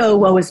it's like, oh,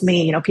 woe is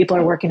me, people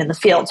are working in the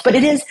fields, but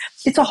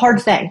it's a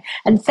hard thing.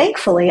 And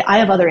thankfully I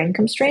have other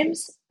income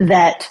streams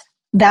that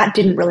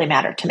didn't really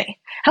matter to me.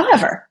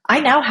 However,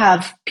 I now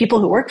have people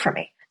who work for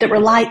me that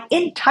rely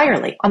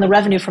entirely on the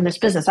revenue from this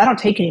business. I don't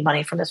take any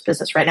money from this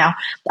business right now.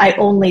 I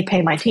only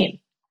pay my team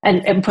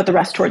and put the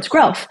rest towards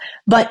growth.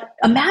 But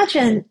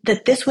imagine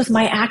that this was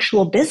my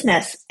actual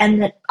business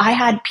and that I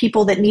had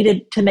people that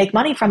needed to make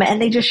money from it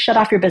and they just shut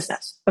off your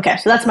business. Okay,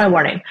 so that's my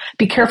warning.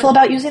 Be careful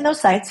about using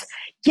those sites.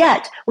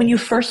 Yet, when you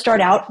first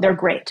start out, they're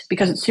great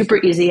because it's super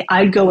easy.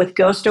 I'd go with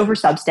Ghost over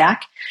Substack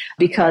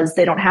because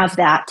they don't have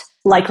that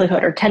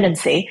likelihood or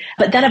tendency.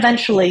 But then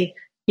eventually,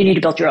 you need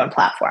to build your own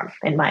platform,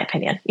 in my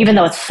opinion, even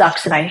though it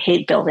sucks and I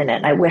hate building it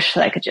and I wish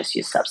that I could just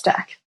use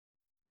Substack.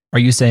 Are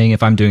you saying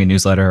if I'm doing a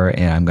newsletter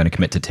and I'm going to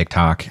commit to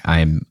TikTok,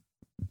 I'm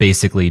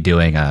basically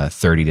doing a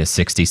 30 to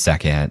 60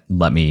 second,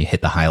 let me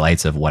hit the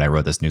highlights of what I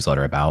wrote this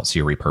newsletter about, so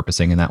you're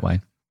repurposing in that way?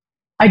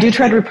 I do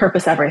try to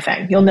repurpose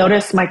everything. You'll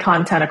notice my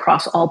content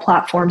across all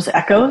platforms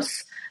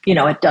echoes.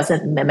 It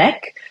doesn't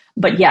mimic.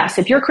 But yes,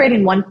 if you're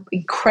creating one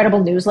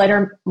incredible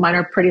newsletter, mine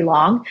are pretty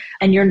long,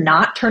 and you're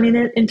not turning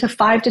it into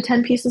 5 to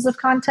 10 pieces of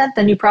content,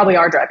 then you probably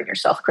are driving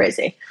yourself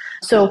crazy.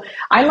 So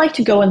I like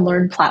to go and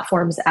learn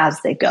platforms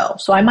as they go.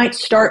 So I might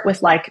start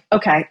with like,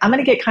 okay, I'm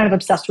going to get kind of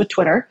obsessed with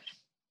Twitter,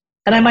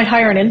 and I might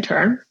hire an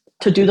intern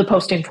to do the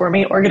posting for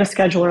me or get a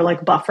scheduler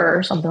like Buffer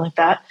or something like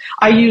that.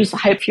 I use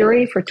Hype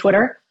Fury for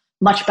Twitter.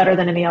 much better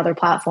than any other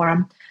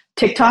platform.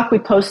 TikTok, we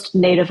post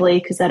natively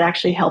because that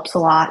actually helps a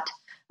lot.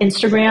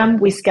 Instagram,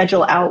 we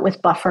schedule out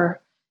with Buffer.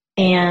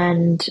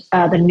 And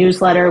the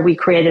newsletter, we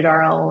created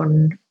our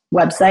own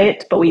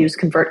website, but we use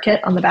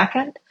ConvertKit on the back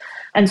end.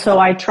 And so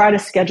I try to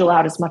schedule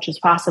out as much as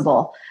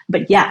possible.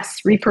 But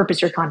yes,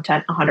 repurpose your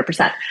content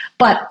 100%.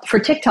 But for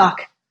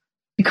TikTok,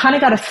 you kind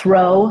of got to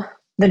throw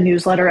the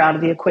newsletter out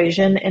of the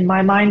equation in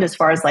my mind as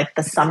far as like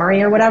the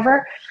summary or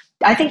whatever.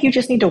 I think you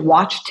just need to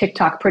watch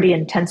TikTok pretty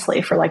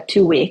intensely for like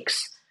 2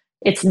 weeks.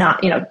 It's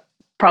not,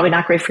 probably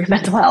not great for your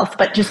mental health,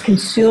 but just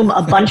consume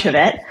a bunch of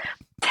it,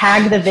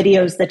 tag the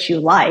videos that you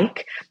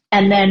like,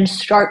 and then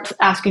start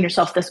asking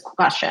yourself this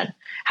question.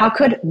 How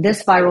could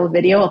this viral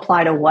video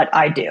apply to what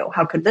I do?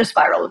 How could this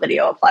viral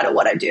video apply to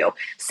what I do?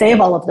 Save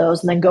all of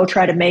those and then go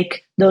try to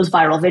make those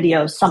viral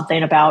videos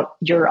something about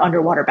your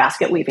underwater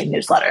basket weaving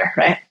newsletter,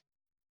 right?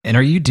 And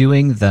are you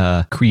doing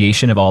the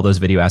creation of all those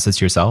video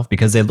assets yourself?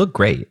 Because they look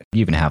great.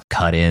 You even have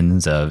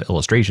cut-ins of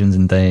illustrations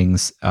and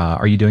things.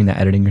 Are you doing the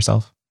editing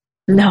yourself?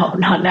 No,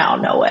 not now.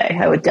 No way.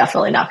 I would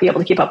definitely not be able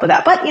to keep up with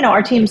that. But,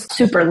 our team's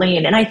super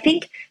lean. And I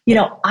think,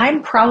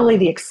 I'm probably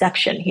the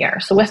exception here.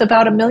 So with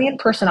about 1 million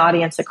person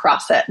audience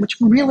across it, which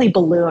really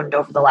ballooned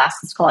over the last,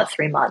 let's call it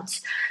 3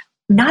 months,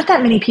 not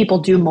that many people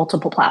do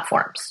multiple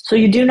platforms. So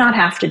you do not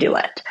have to do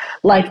it.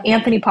 Like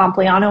Anthony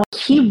Pompliano,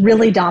 he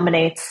really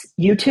dominates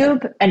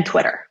YouTube and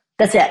Twitter.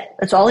 That's it.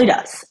 That's all he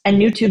does. And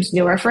YouTube's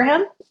newer for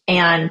him.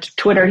 And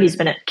Twitter, he's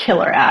been a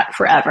killer at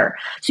forever.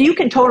 So you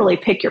can totally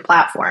pick your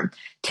platform.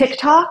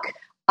 TikTok,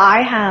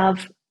 I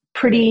have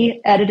pretty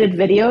edited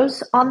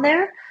videos on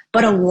there,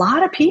 but a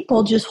lot of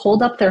people just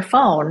hold up their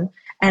phone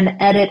and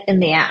edit in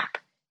the app.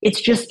 It's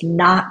just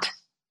not,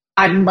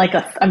 I'm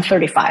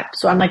 35,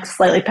 so I'm like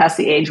slightly past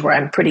the age where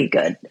I'm pretty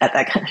good at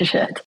that kind of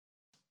shit.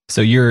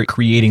 So you're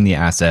creating the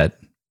asset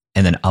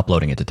and then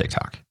uploading it to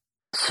TikTok.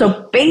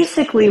 So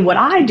basically what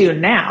I do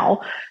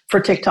now for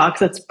TikTok,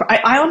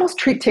 I almost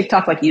treat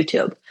TikTok like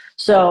YouTube.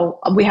 So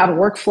we have a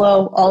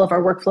workflow. All of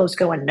our workflows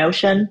go in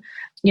Notion.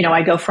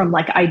 I go from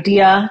like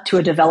idea to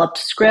a developed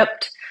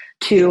script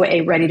to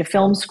a ready to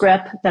film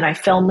script. Then I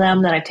film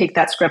them. Then I take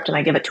that script and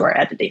I give it to our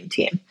editing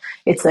team.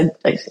 It's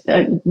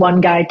a one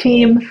guy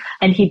team.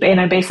 And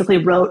I basically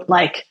wrote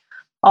like,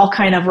 I'll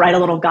kind of write a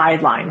little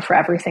guideline for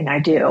everything I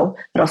do.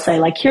 It'll say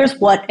like, here's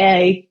what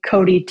a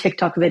Codie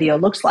TikTok video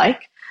looks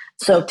like.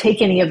 So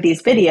take any of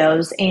these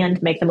videos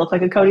and make them look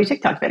like a Codie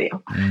TikTok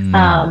video.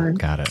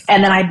 Got it.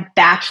 And then I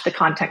batch the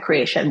content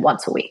creation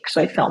once a week.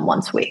 So I film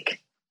once a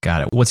week.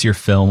 Got it. What's your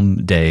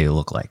film day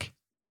look like?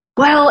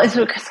 Well,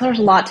 there's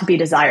a lot to be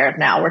desired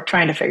now. We're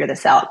trying to figure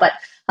this out. But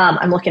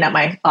I'm looking at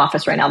my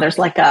office right now. There's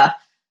like a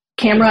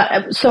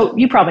camera. So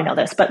you probably know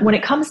this, but when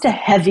it comes to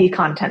heavy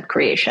content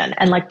creation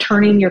and like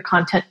turning your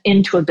content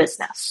into a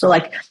business. So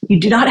like you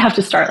do not have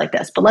to start like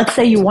this, but let's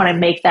say you want to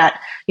make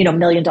that, $1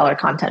 million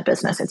content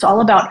business. It's all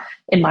about,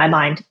 in my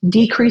mind,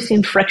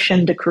 decreasing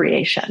friction to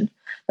creation.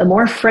 The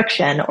more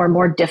friction or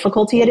more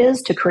difficulty it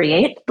is to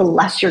create, the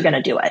less you're going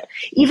to do it,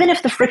 even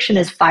if the friction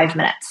is 5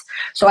 minutes.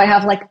 So I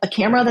have like a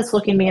camera that's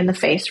looking me in the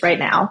face right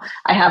now.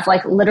 I have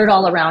like littered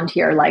all around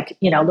here, like,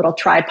 little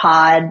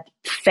tripod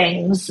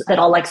things that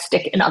I'll like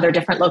stick in other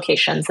different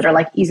locations that are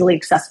like easily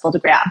accessible to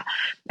grab.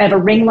 I have a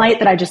ring light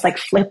that I just like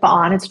flip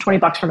on. It's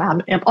 $20 from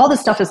Amazon. All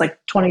this stuff is like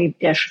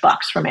 20-ish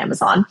bucks from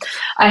Amazon.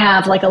 I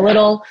have like a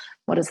little,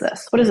 what is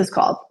this? What is this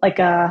called? Like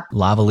a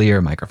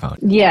lavalier microphone.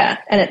 Yeah.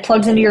 And it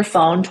plugs into your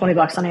phone,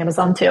 $20 on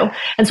Amazon too.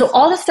 And so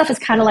all this stuff is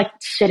kind of like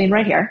sitting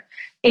right here.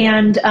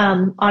 And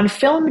on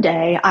film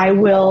day, I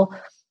will,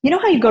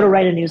 how you go to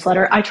write a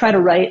newsletter? I try to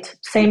write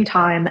same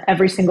time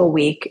every single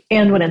week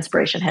and when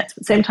inspiration hits,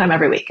 but same time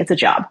every week. It's a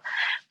job.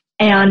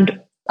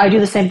 And I do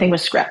the same thing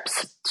with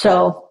scripts.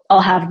 So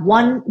I'll have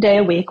 1 day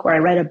a week where I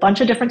write a bunch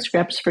of different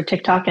scripts for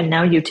TikTok and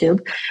now YouTube.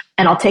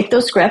 And I'll take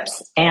those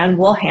scripts and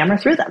we'll hammer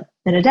through them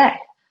in a day.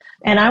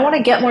 And I want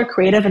to get more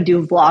creative and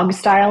do vlog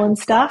style and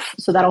stuff.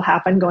 So that'll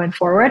happen going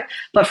forward.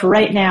 But for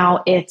right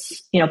now,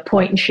 it's,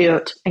 point and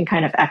shoot and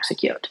kind of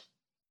execute.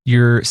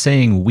 You're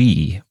saying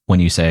we when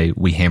you say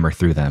we hammer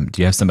through them.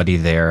 Do you have somebody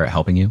there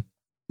helping you?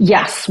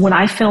 Yes. When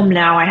I film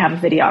now, I have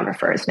a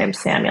videographer. His name's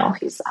Samuel.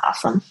 He's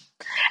awesome.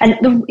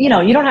 And, you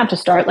don't have to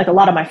start. Like a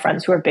lot of my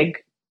friends who are big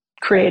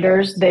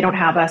creators, they don't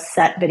have a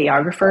set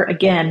videographer.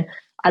 Again,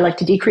 I like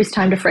to decrease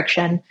time to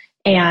friction.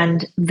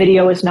 And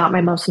video is not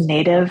my most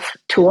native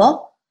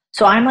tool.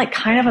 So I'm like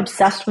kind of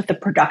obsessed with the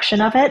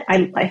production of it.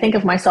 I think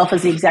of myself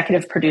as the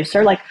executive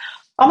producer, like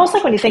almost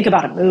like when you think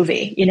about a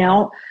movie,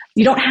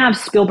 you don't have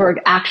Spielberg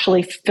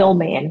actually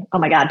filming. Oh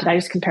my God, did I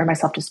just compare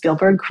myself to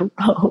Spielberg?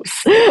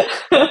 Gross.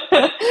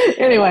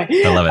 Anyway.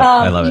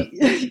 I love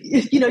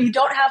it. You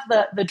don't have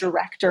the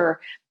director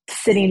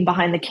sitting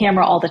behind the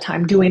camera all the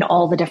time doing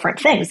all the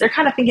different things. They're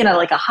kind of thinking at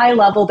like a high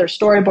level, they're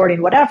storyboarding,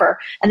 whatever.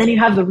 And then you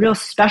have the real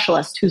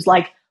specialist who's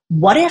like,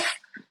 what if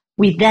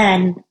we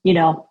then,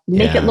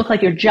 make it look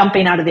like you're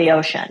jumping out of the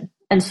ocean.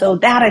 And so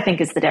that I think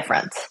is the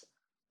difference.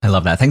 I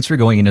love that. Thanks for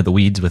going into the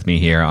weeds with me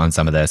here on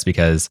some of this,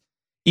 because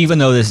even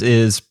though this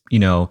is,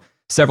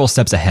 several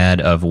steps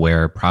ahead of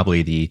where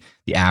probably the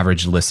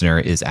average listener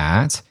is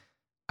at.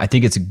 I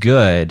think it's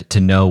good to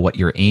know what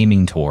you're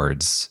aiming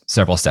towards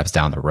several steps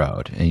down the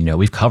road. And,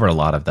 we've covered a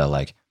lot of the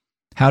like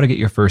how to get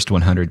your first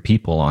 100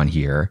 people on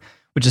here,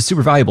 which is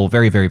super valuable,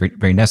 very, very, very,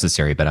 very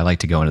necessary. But I like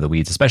to go into the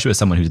weeds, especially with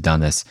someone who's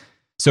done this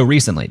so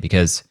recently,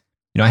 because,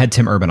 I had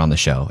Tim Urban on the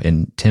show,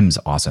 and Tim's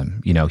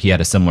awesome. He had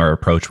a similar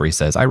approach where he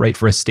says, I write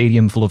for a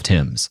stadium full of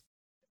Tims.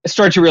 I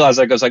started to realize,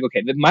 I was like,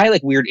 okay, my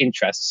like weird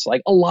interests,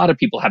 like a lot of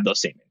people have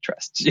those same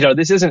interests.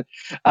 This isn't,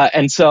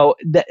 and so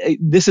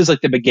this is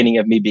like the beginning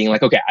of me being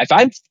like, okay, if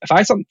I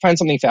find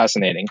something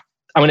fascinating,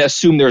 I'm going to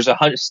assume there's a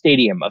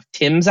stadium of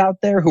Tims out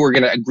there who are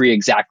going to agree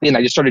exactly. And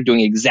I just started doing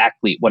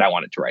exactly what I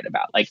wanted to write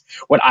about, like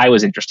what I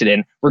was interested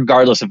in,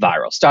 regardless of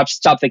viral.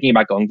 Stop thinking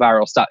about going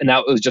viral. And now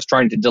it was just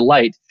trying to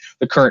delight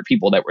the current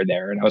people that were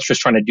there. And I was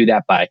just trying to do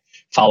that by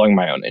following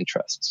my own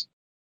interests.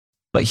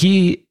 But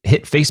he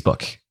hit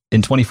Facebook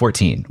in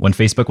 2014 when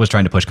Facebook was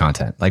trying to push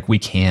content. Like, we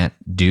can't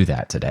do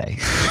that today.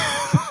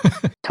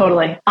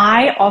 Totally.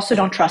 I also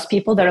don't trust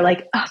people that are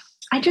like, oh,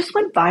 I just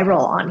went viral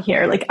on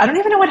here. Like, I don't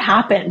even know what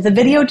happened. The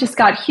video just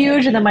got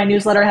huge, and then my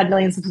newsletter had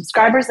millions of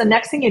subscribers. And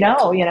next thing you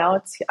know,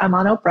 I'm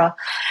on Oprah.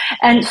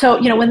 And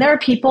so, when there are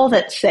people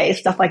that say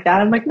stuff like that,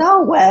 I'm like,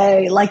 no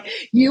way. Like,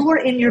 you were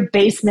in your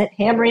basement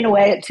hammering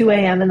away at 2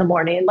 a.m. in the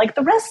morning, like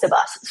the rest of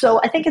us. So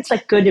I think it's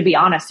like good to be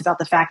honest about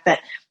the fact that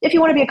if you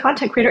want to be a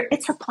content creator,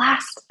 it's a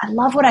blast. I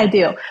love what I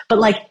do. But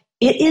like,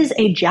 it is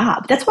a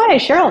job. That's why I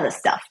share all this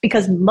stuff,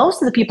 because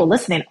most of the people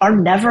listening are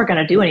never going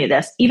to do any of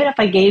this, even if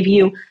I gave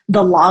you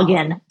the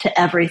login to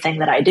everything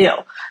that I do.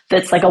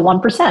 That's like a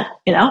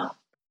 1%,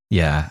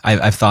 Yeah,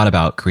 I've thought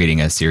about creating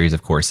a series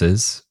of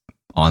courses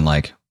on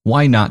like,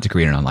 why not to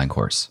create an online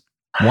course?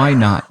 Why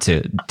not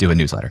to do a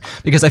newsletter?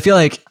 Because I feel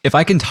like if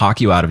I can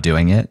talk you out of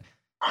doing it,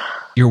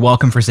 you're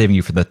welcome for saving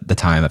you for the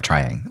time of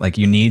trying. Like,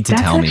 you need to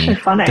tell me to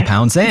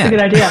pound sand. That's a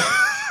good idea.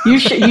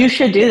 You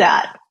should do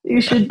that. You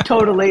should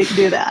totally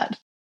do that.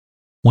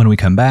 When we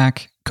come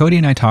back, Codie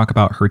and I talk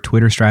about her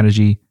Twitter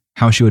strategy,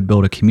 how she would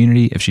build a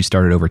community if she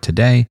started over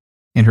today,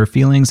 and her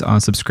feelings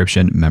on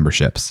subscription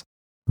memberships.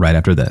 Right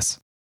after this.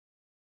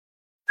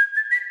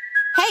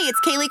 Hey,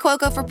 it's Kaylee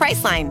Cuoco for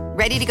Priceline.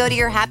 Ready to go to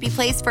your happy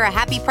place for a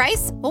happy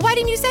price? Well, why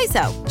didn't you say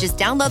so? Just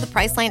download the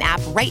Priceline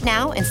app right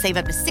now and save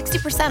up to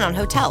 60% on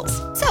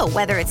hotels. So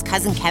whether it's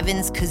Cousin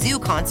Kevin's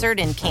Kazoo Concert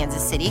in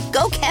Kansas City,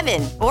 go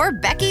Kevin, or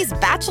Becky's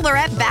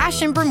Bachelorette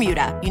Bash in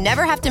Bermuda, you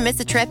never have to miss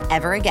a trip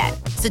ever again.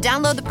 So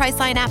download the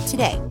Priceline app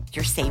today.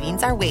 Your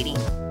savings are waiting.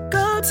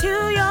 Go to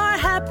your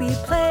happy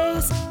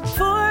place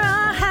for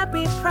a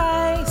happy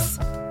price.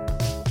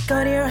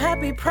 Go to your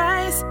happy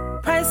price,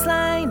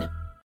 Priceline.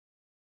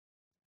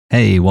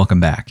 Hey, welcome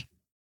back.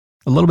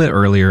 A little bit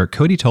earlier,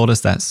 Codie told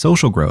us that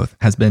social growth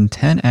has been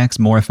 10x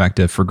more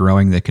effective for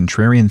growing the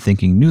Contrarian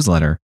Thinking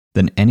newsletter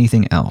than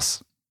anything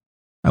else.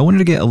 I wanted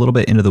to get a little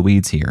bit into the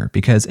weeds here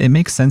because it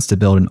makes sense to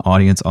build an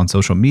audience on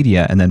social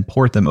media and then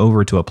port them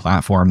over to a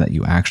platform that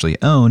you actually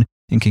own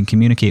and can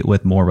communicate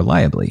with more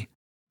reliably.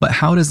 But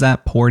how does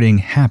that porting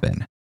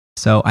happen?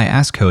 So I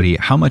asked Codie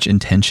how much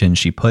intention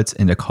she puts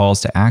into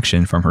calls to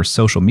action from her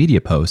social media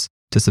posts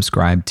to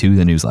subscribe to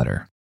the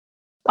newsletter.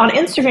 On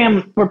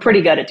Instagram, we're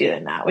pretty good at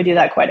doing that. We do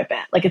that quite a bit.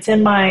 Like, it's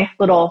in my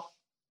little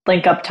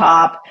link up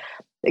top.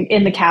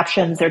 In the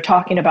captions, they're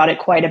talking about it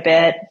quite a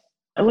bit.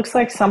 It looks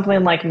like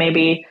something like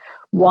maybe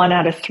 1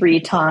 out of 3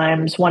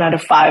 times, 1 out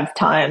of 5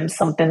 times,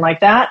 something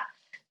like that.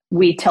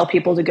 We tell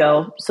people to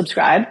go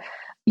subscribe.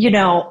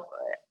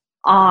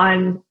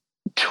 On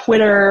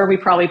Twitter, we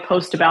probably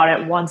post about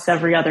it once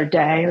every other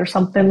day or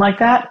something like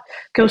that.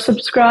 Go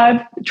subscribe.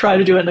 Try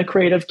to do it in a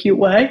creative, cute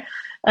way.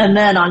 And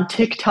then on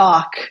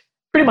TikTok,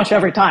 pretty much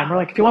every time we're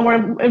like, if you want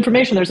more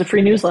information, there's a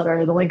free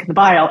newsletter, the link in the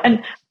bio.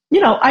 And,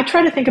 I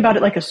try to think about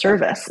it like a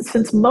service.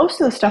 Since most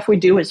of the stuff we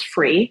do is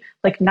free,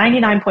 like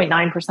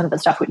 99.9% of the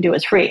stuff we do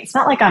is free. It's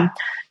not like I'm,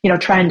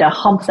 trying to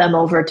hump them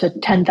over to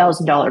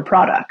 $10,000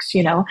 products.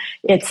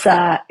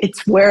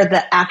 It's where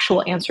the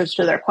actual answers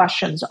to their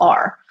questions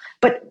are.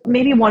 But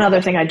maybe one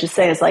other thing I'd just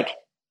say is like,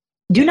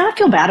 do not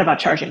feel bad about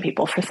charging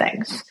people for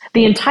things.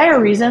 The entire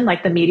reason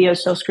like the media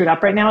is so screwed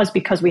up right now is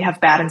because we have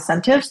bad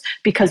incentives,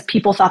 because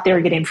people thought they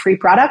were getting free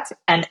products.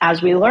 And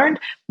as we learned,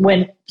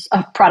 when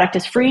a product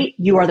is free,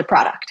 you are the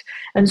product.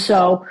 And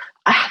so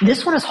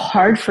this one is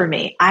hard for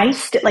me.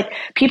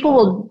 People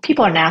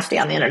are nasty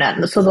on the internet.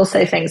 And so they'll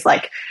say things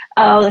like,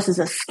 oh, this is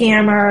a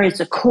scammer, it's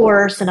a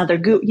course, another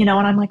and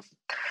I'm like,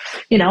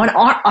 and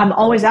I'm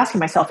always asking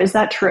myself, is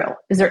that true?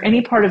 Is there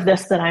any part of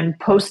this that I'm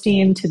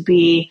posting to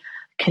be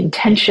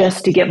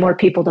contentious to get more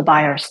people to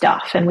buy our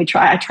stuff? And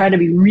I try to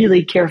be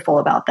really careful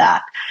about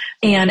that.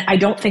 And I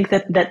don't think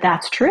that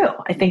that's true.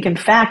 I think, in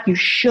fact, you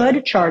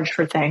should charge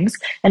for things,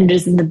 and it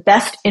is in the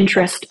best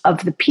interest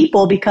of the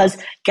people, because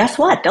guess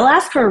what? They'll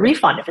ask for a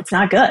refund if it's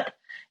not good.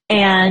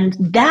 And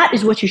that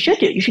is what you should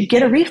do. You should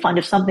get a refund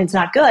if something's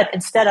not good,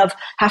 instead of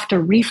have to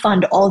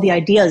refund all the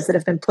ideas that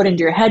have been put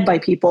into your head by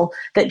people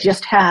that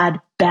just had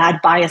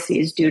bad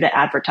biases due to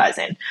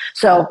advertising.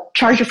 So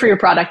charge for your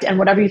product, and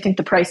whatever you think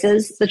the price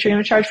is that you're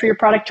going to charge for your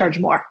product, charge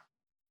more.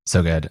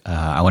 So good.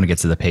 I want to get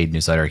to the paid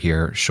newsletter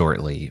here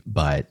shortly,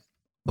 but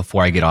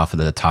before I get off of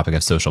the topic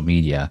of social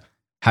media,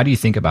 how do you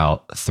think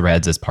about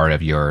threads as part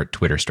of your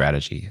Twitter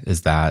strategy?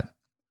 Is that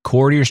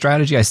core to your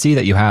strategy? I see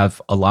that you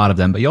have a lot of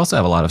them, but you also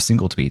have a lot of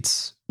single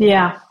tweets.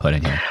 Yeah. Put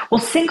in here. Well,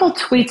 single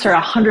tweets are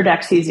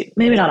 100x easy.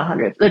 Maybe not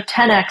 100. They're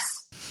 10x.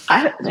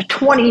 They're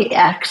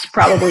 20x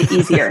probably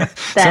easier than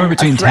somewhere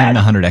between 10 and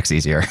 100x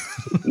easier.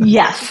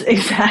 Yes,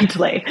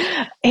 exactly.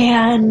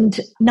 And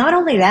not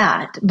only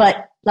that,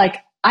 but like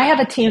I have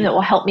a team that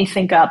will help me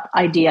think up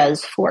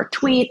ideas for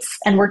tweets.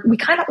 And we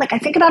kind of like, I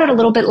think about it a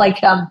little bit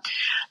like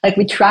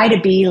we try to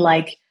be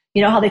like,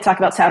 you know how they talk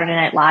about Saturday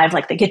Night Live?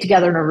 Like they get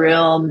together in a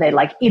room, they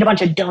like eat a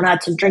bunch of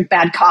donuts and drink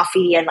bad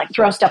coffee and like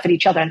throw stuff at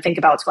each other and think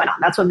about what's going on.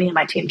 That's what me and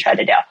my team try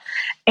to do.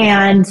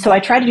 And so I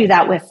try to do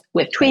that with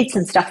tweets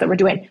and stuff that we're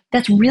doing.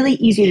 That's really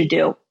easy to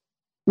do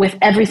with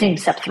everything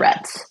except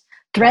threads.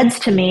 Threads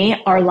to me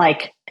are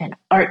like an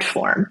art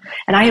form.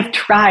 And I have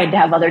tried to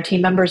have other team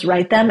members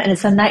write them, and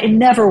it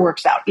never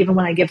works out, even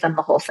when I give them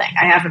the whole thing.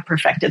 I haven't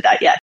perfected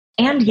that yet.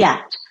 And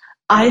yet,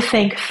 I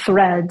think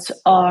threads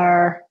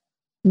are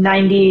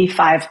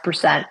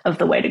 95% of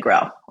the way to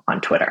grow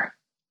on Twitter.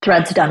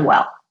 Threads done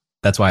well.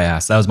 That's why I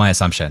asked. That was my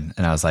assumption.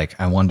 And I was like,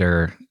 I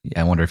wonder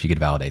if you could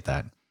validate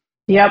that.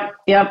 Yep.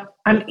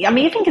 I'm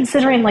even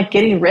considering like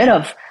getting rid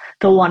of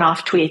the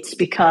one-off tweets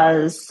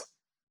because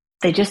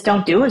they just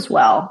don't do as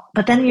well.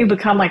 But then you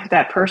become like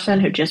that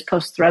person who just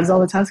posts threads all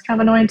the time. It's kind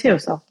of annoying too.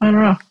 So I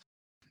don't know.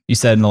 You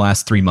said in the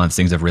last 3 months,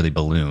 things have really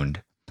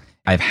ballooned.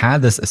 I've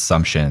had this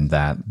assumption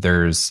that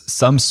there's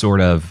some sort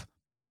of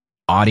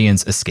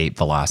audience escape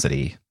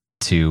velocity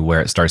to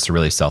where it starts to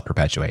really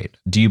self-perpetuate.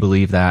 Do you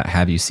believe that?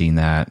 Have you seen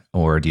that?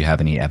 Or do you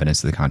have any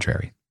evidence to the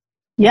contrary?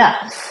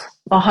 Yes,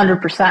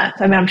 100%.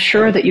 I mean, I'm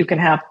sure that you can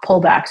have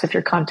pullbacks if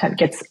your content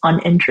gets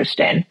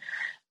uninteresting.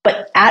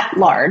 But at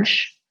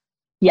large,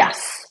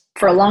 yes.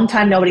 For a long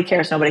time, nobody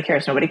cares.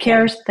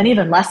 Then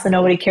even less than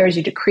nobody cares,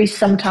 you decrease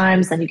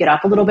sometimes, then you get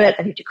up a little bit,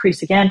 then you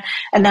decrease again.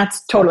 And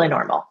that's totally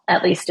normal,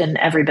 at least in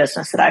every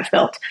business that I've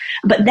built.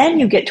 But then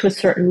you get to a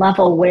certain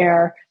level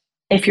where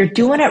if you're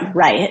doing it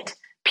right,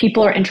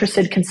 people are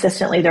interested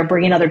consistently. They're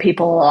bringing other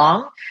people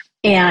along.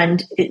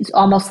 And it's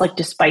almost like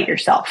despite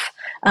yourself.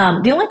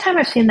 The only time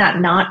I've seen that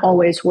not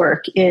always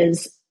work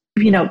is,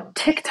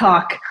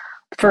 TikTok,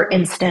 for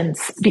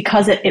instance,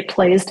 because it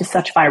plays to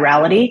such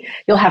virality,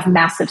 you'll have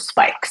massive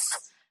spikes.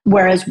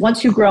 Whereas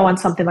once you grow on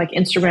something like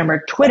Instagram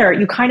or Twitter,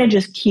 you kind of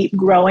just keep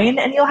growing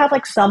and you'll have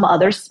like some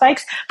other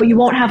spikes, but you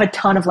won't have a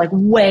ton of like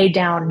way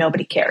down,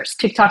 nobody cares.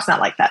 TikTok's not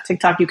like that.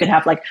 TikTok, you could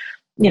have like,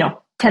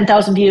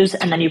 10,000 views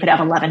and then you could have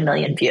 11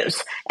 million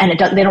views and they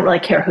don't really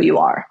care who you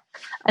are.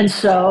 And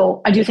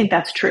so I do think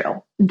that's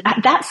true.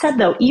 That said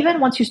though, even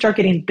once you start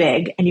getting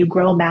big and you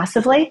grow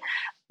massively,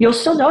 you'll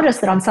still notice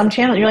that on some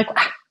channels, you're like,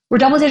 we're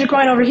double digit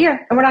growing over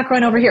here and we're not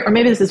growing over here. Or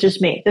maybe this is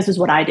just me. This is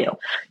what I do.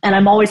 And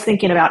I'm always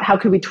thinking about how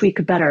could we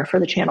tweak better for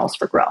the channels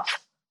for growth.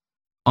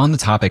 On the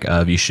topic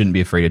of you shouldn't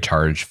be afraid to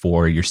charge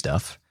for your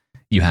stuff,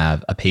 you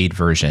have a paid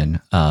version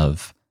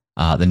of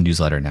the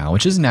newsletter now,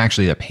 which isn't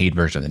actually a paid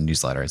version of the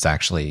newsletter. It's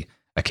actually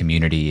a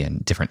community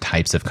and different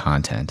types of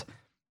content.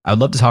 I would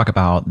love to talk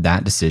about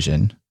that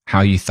decision, how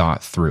you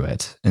thought through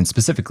it, and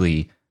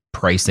specifically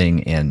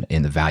pricing and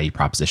the value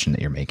proposition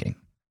that you're making.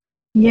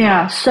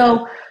 Yeah.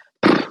 So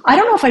I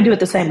don't know if I do it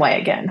the same way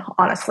again,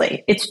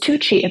 honestly. It's too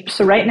cheap.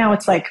 So right now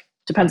it's like,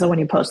 depends on when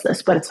you post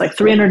this, but it's like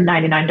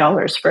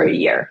 $399 for a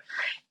year.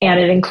 And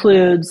it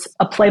includes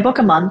a playbook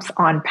a month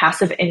on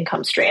passive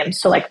income streams.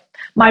 So like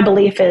my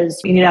belief is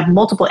you need to have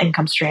multiple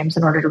income streams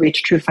in order to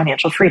reach true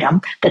financial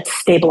freedom that's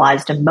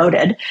stabilized and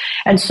moated.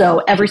 And so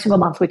every single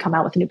month we come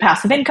out with a new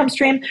passive income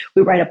stream.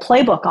 We write a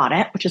playbook on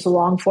it, which is a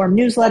long form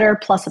newsletter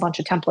plus a bunch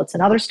of templates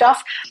and other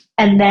stuff.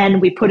 And then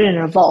we put it in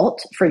a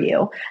vault for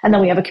you. And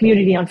then we have a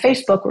community on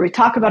Facebook where we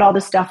talk about all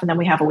this stuff. And then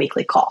we have a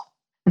weekly call.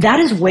 That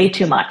is way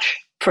too much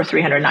for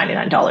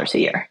 $399 a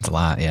year. It's a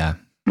lot, yeah.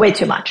 Way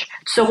too much.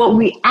 So what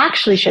we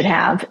actually should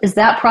have is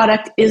that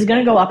product is going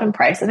to go up in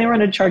price. I think we're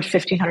going to charge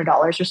 $1,500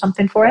 or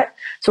something for it.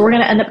 So we're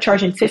going to end up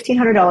charging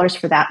 $1,500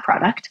 for that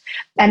product.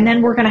 And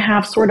then we're going to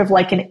have sort of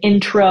like an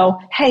intro.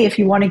 Hey, if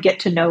you want to get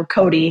to know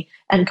Codie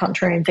and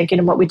Contrarian Thinking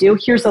and what we do,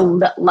 here's a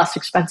less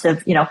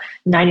expensive, $99,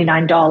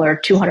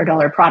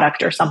 $200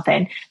 product or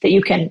something that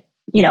you can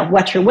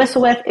wet your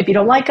whistle with. If you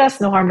don't like us,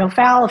 no harm, no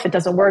foul. If it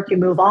doesn't work, you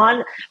move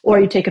on or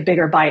you take a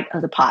bigger bite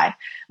of the pie.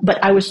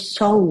 But I was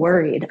so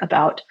worried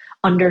about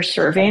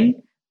underserving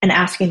and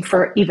asking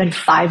for even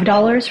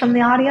 $5 from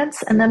the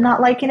audience and them not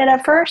liking it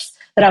at first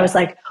that I was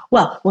like,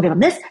 well, we'll give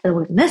them this and then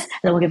we'll give them this and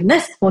then we'll give them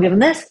this and we'll give them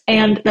this.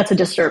 And that's a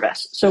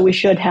disservice. So we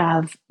should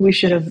have,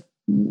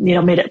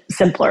 made it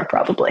simpler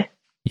probably.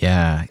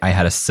 Yeah. I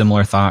had a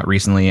similar thought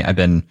recently. I've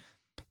been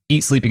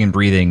eat, sleeping, and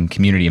breathing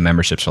community and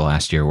memberships for the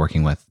last year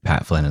working with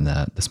Pat Flynn and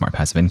the Smart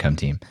Passive Income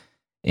team.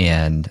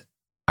 And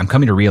I'm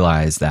coming to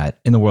realize that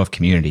in the world of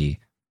community,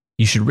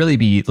 you should really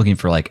be looking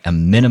for like a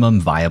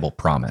minimum viable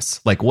promise.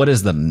 Like what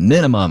is the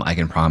minimum I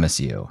can promise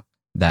you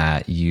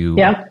that you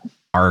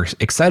are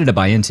excited to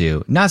buy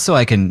into, not so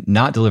I can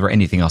not deliver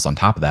anything else on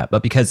top of that,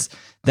 but because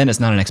then it's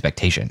not an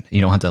expectation.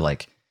 You don't have to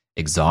like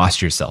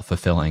exhaust yourself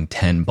fulfilling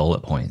 10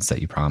 bullet points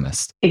that you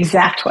promised.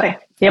 Exactly.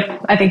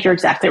 Yep. I think you're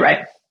exactly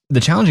right. The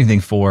challenging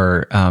thing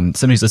for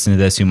somebody who's listening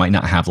to this who might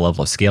not have the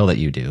level of scale that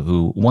you do,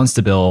 who wants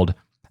to build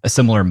a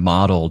similar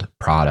modeled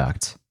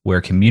product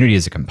where community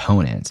is a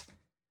component.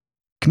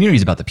 Community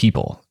is about the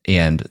people,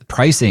 and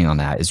pricing on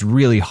that is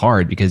really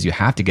hard because you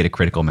have to get a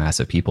critical mass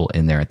of people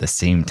in there at the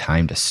same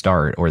time to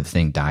start, or the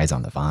thing dies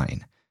on the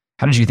vine.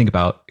 How did you think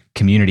about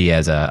community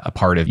as a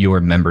part of your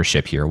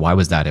membership here? Why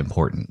was that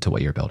important to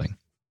what you're building?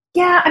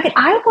 Yeah, I mean,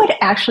 I would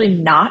actually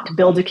not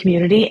build a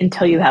community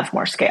until you have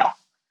more scale.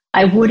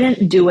 I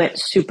wouldn't do it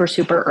super,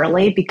 super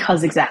early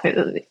because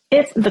exactly,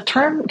 if the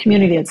term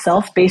community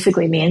itself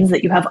basically means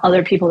that you have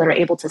other people that are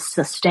able to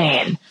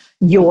sustain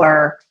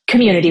your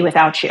community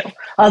without you.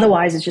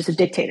 Otherwise, it's just a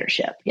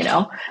dictatorship, you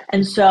know?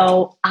 And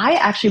so I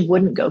actually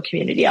wouldn't go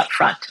community up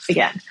front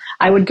again.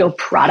 I would go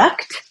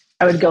product.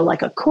 I would go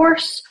like a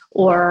course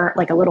or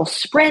like a little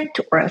sprint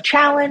or a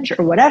challenge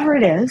or whatever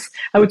it is.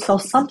 I would sell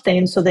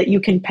something so that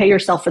you can pay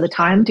yourself for the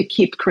time to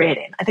keep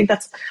creating. I think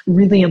that's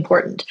really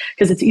important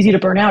because it's easy to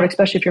burn out,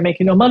 especially if you're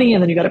making no money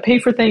and then you got to pay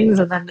for things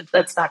and then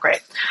that's not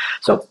great.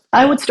 So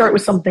I would start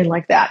with something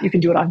like that. You can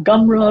do it on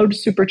Gumroad,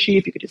 super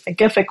cheap. You could do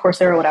Thinkific,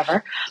 Coursera,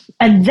 whatever.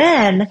 And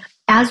then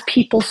as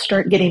people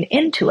start getting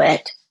into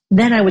it,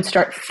 then I would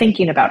start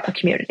thinking about a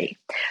community.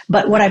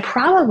 But what I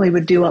probably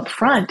would do up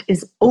front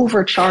is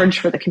overcharge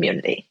for the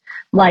community.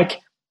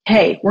 Like,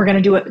 hey, we're going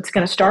to do it. It's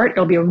going to start.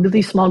 It'll be a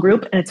really small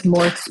group and it's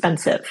more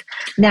expensive.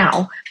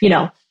 Now, you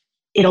know,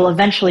 it'll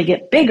eventually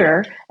get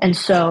bigger. And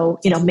so,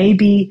 you know,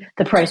 maybe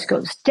the price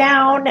goes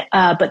down,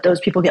 but those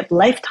people get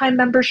lifetime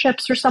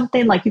memberships or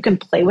something. Like you can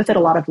play with it a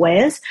lot of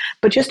ways.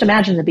 But just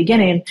imagine the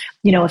beginning,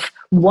 you know, if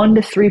 1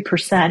 to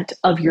 3%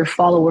 of your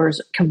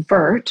followers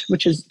convert,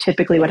 which is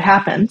typically what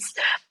happens,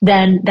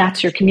 then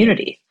that's your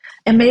community.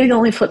 And maybe the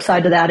only flip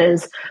side to that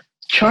is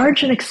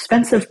charge an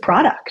expensive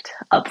product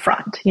up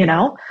front, you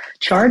know,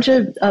 charge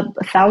a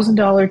 $1,000,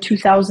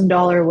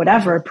 $2,000,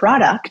 whatever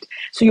product.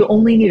 So you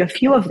only need a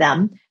few of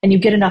them and you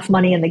get enough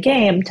money in the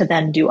game to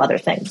then do other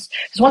things.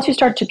 Because once you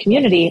start to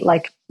community,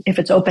 like if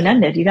it's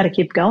open-ended, you got to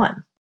keep going.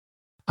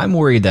 I'm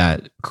worried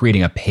that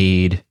creating a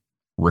paid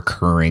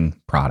recurring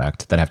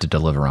product that I have to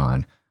deliver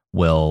on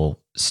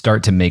will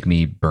start to make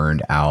me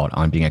burned out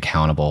on being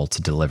accountable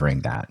to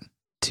delivering that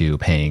to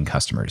paying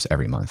customers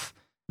every month.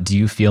 Do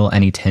you feel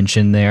any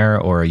tension there,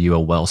 or are you a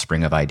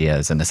wellspring of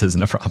ideas and this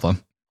isn't a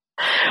problem?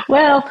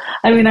 Well,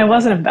 I mean, I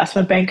was an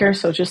investment banker,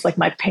 so just like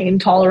my pain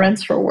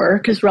tolerance for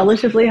work is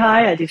relatively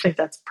high. I do think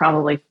that's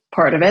probably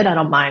part of it. I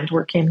don't mind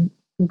working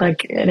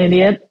like an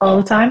idiot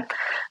all the time.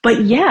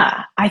 But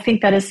yeah, I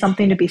think that is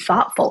something to be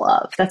thoughtful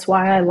of. That's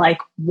why I like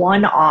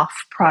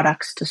one-off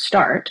products to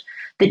start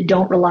that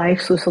don't rely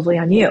exclusively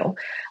on you.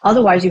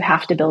 Otherwise, you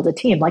have to build a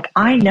team. Like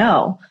I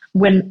know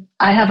when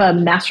I have a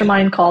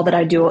mastermind call that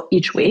I do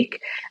each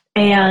week,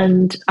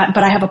 but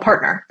I have a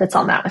partner that's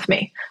on that with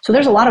me. So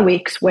there's a lot of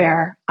weeks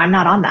where I'm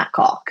not on that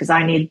call because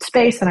I need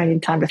space and I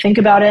need time to think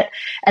about it.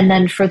 And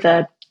then for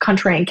the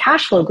Contrarian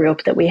Cash Flow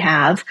group that we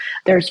have,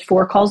 there's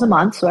 4 calls a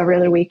month, so every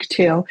other week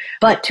too.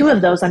 But 2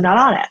 of those I'm not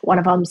on it. One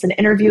of them's an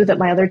interview that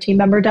my other team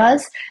member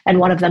does, and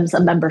one of them's a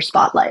member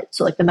spotlight.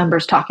 So like the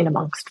members talking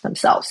amongst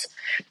themselves.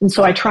 And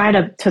so I try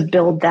to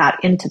build that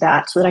into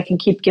that so that I can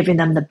keep giving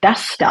them the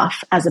best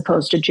stuff as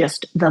opposed to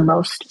just the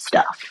most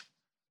stuff.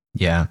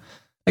 Yeah.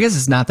 I guess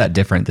it's not that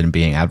different than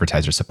being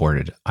advertiser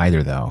supported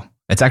either, though.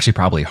 It's actually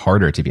probably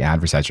harder to be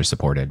advertiser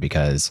supported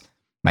because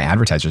my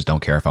advertisers don't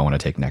care if I want to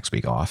take next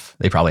week off.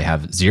 They probably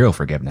have zero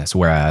forgiveness.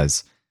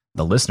 Whereas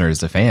the listeners,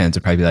 the fans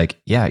would probably be like,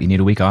 yeah, you need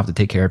a week off to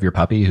take care of your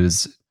puppy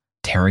who's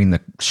tearing the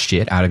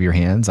shit out of your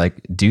hands.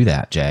 Like, do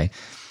that, Jay.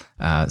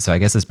 So I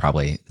guess it's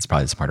probably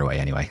the smarter way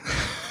anyway.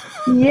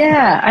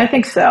 Yeah, I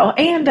think so.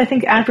 And I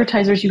think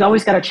advertisers, you've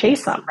always got to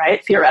chase them,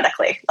 right?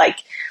 Theoretically. Like,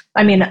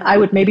 I mean, I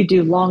would maybe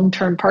do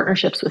long-term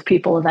partnerships with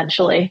people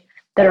eventually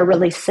that are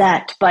really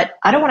set, but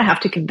I don't want to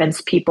have to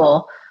convince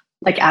people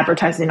like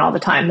advertising all the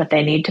time that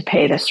they need to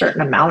pay this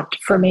certain amount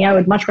for me. I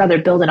would much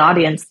rather build an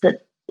audience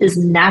that is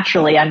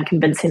naturally, I'm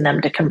convincing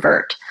them to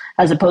convert,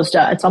 as opposed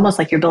to, it's almost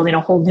like you're building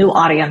a whole new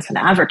audience in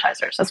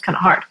advertisers. That's kind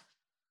of hard.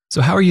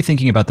 So how are you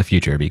thinking about the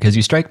future? Because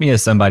you strike me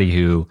as somebody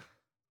who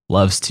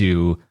loves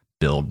to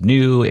build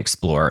new,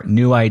 explore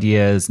new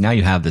ideas. Now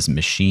you have this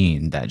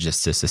machine that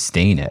just to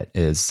sustain it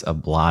is a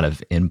lot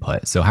of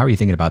input. So how are you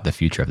thinking about the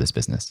future of this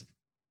business?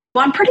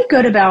 Well, I'm pretty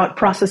good about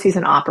processes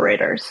and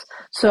operators.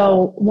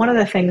 So one of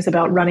the things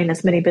about running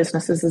as many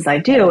businesses as I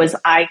do is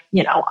I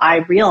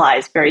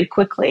realize very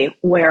quickly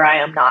where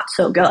I am not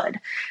so good.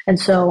 And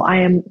so I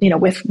am,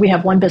 we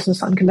have one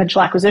business on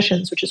conventional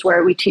acquisitions, which is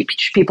where we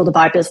teach people to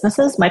buy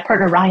businesses. My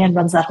partner, Ryan,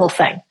 runs that whole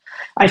thing.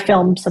 I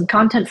film some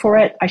content for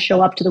it. I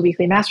show up to the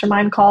weekly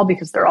mastermind call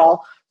because they're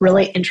all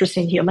really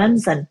interesting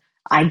humans and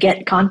I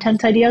get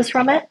content ideas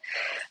from it.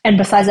 And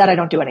besides that, I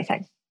don't do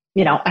anything.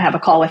 I have a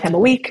call with him a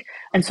week.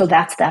 And so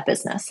that's that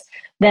business.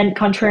 Then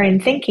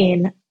contrarian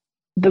thinking,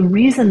 the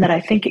reason that I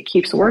think it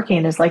keeps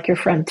working is, like your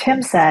friend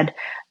Tim said,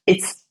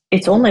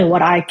 it's only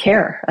what I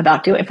care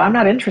about doing. If I'm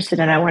not interested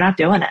in it, we're not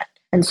doing it.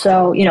 And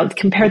so,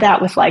 compare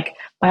that with like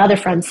my other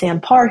friend, Sam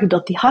Parr, who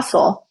built The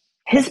Hustle.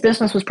 His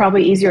business was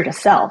probably easier to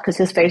sell because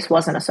his face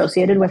wasn't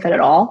associated with it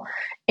at all.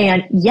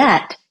 And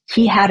yet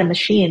he had a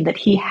machine that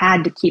he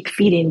had to keep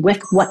feeding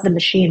with what the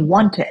machine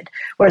wanted.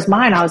 Whereas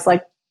mine, I was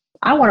like,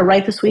 I want to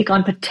write this week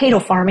on potato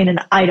farming in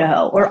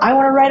Idaho, or I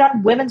want to write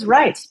on women's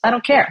rights. I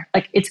don't care.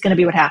 Like, it's going to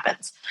be what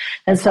happens.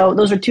 And so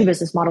those are two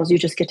business models. You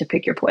just get to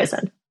pick your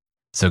poison.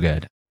 So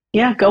good.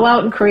 Yeah, go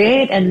out and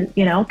create and,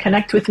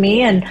 connect with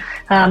me. And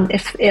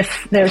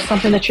if there's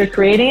something that you're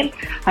creating,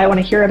 I want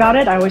to hear about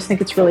it. I always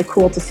think it's really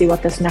cool to see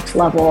what this next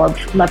level of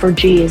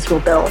leveragees will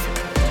build.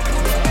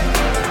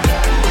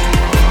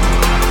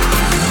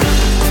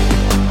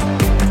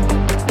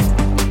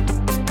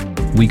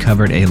 We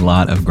covered a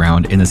lot of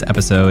ground in this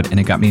episode, and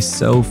it got me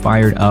so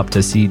fired up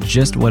to see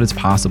just what is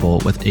possible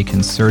with a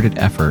concerted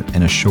effort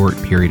in a short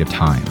period of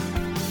time.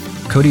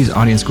 Codie's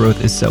audience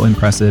growth is so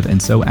impressive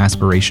and so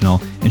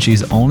aspirational, and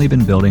she's only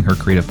been building her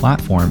creative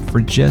platform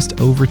for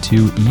just over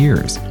 2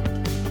 years.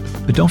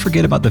 But don't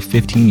forget about the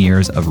 15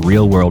 years of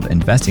real-world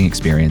investing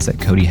experience that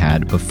Codie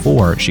had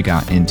before she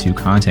got into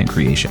content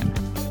creation.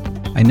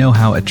 I know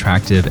how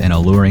attractive and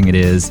alluring it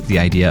is, the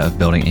idea of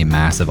building a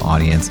massive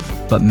audience,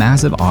 but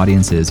massive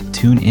audiences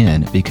tune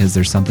in because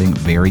there's something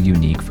very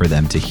unique for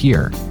them to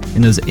hear,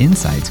 and those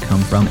insights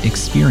come from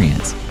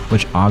experience,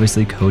 which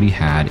obviously Codie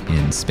had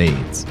in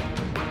spades.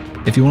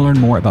 If you want to learn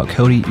more about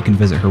Codie, you can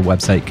visit her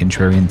website,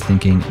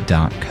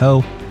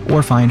 contrarianthinking.co,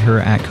 or find her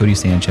at Codie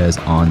Sanchez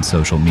on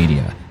social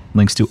media.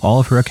 Links to all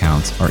of her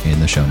accounts are in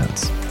the show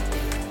notes.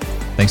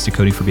 Thanks to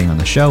Codie for being on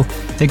the show.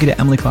 Thank you to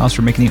Emily Klaus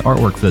for making the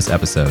artwork for this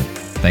episode.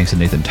 Thanks to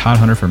Nathan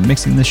Todd-Hunter for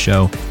mixing this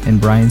show, and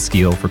Brian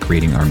Skeel for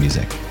creating our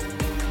music.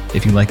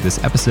 If you like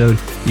this episode,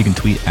 you can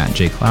tweet at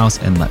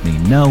jklaus and let me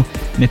know.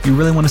 And if you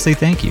really want to say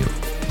thank you,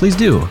 please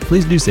do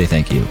say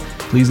thank you.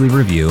 Please leave a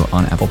review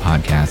on Apple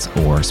Podcasts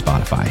or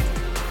Spotify.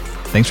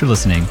 Thanks for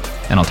listening,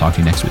 and I'll talk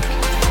to you next week.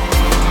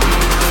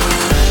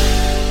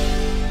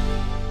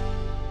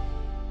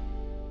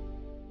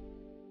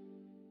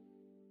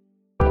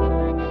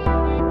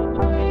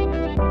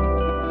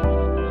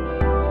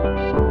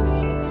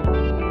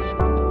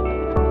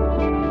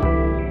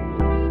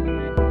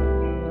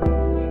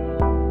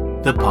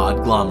 The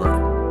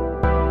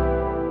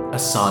Podglomerate, a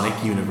sonic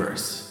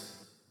universe.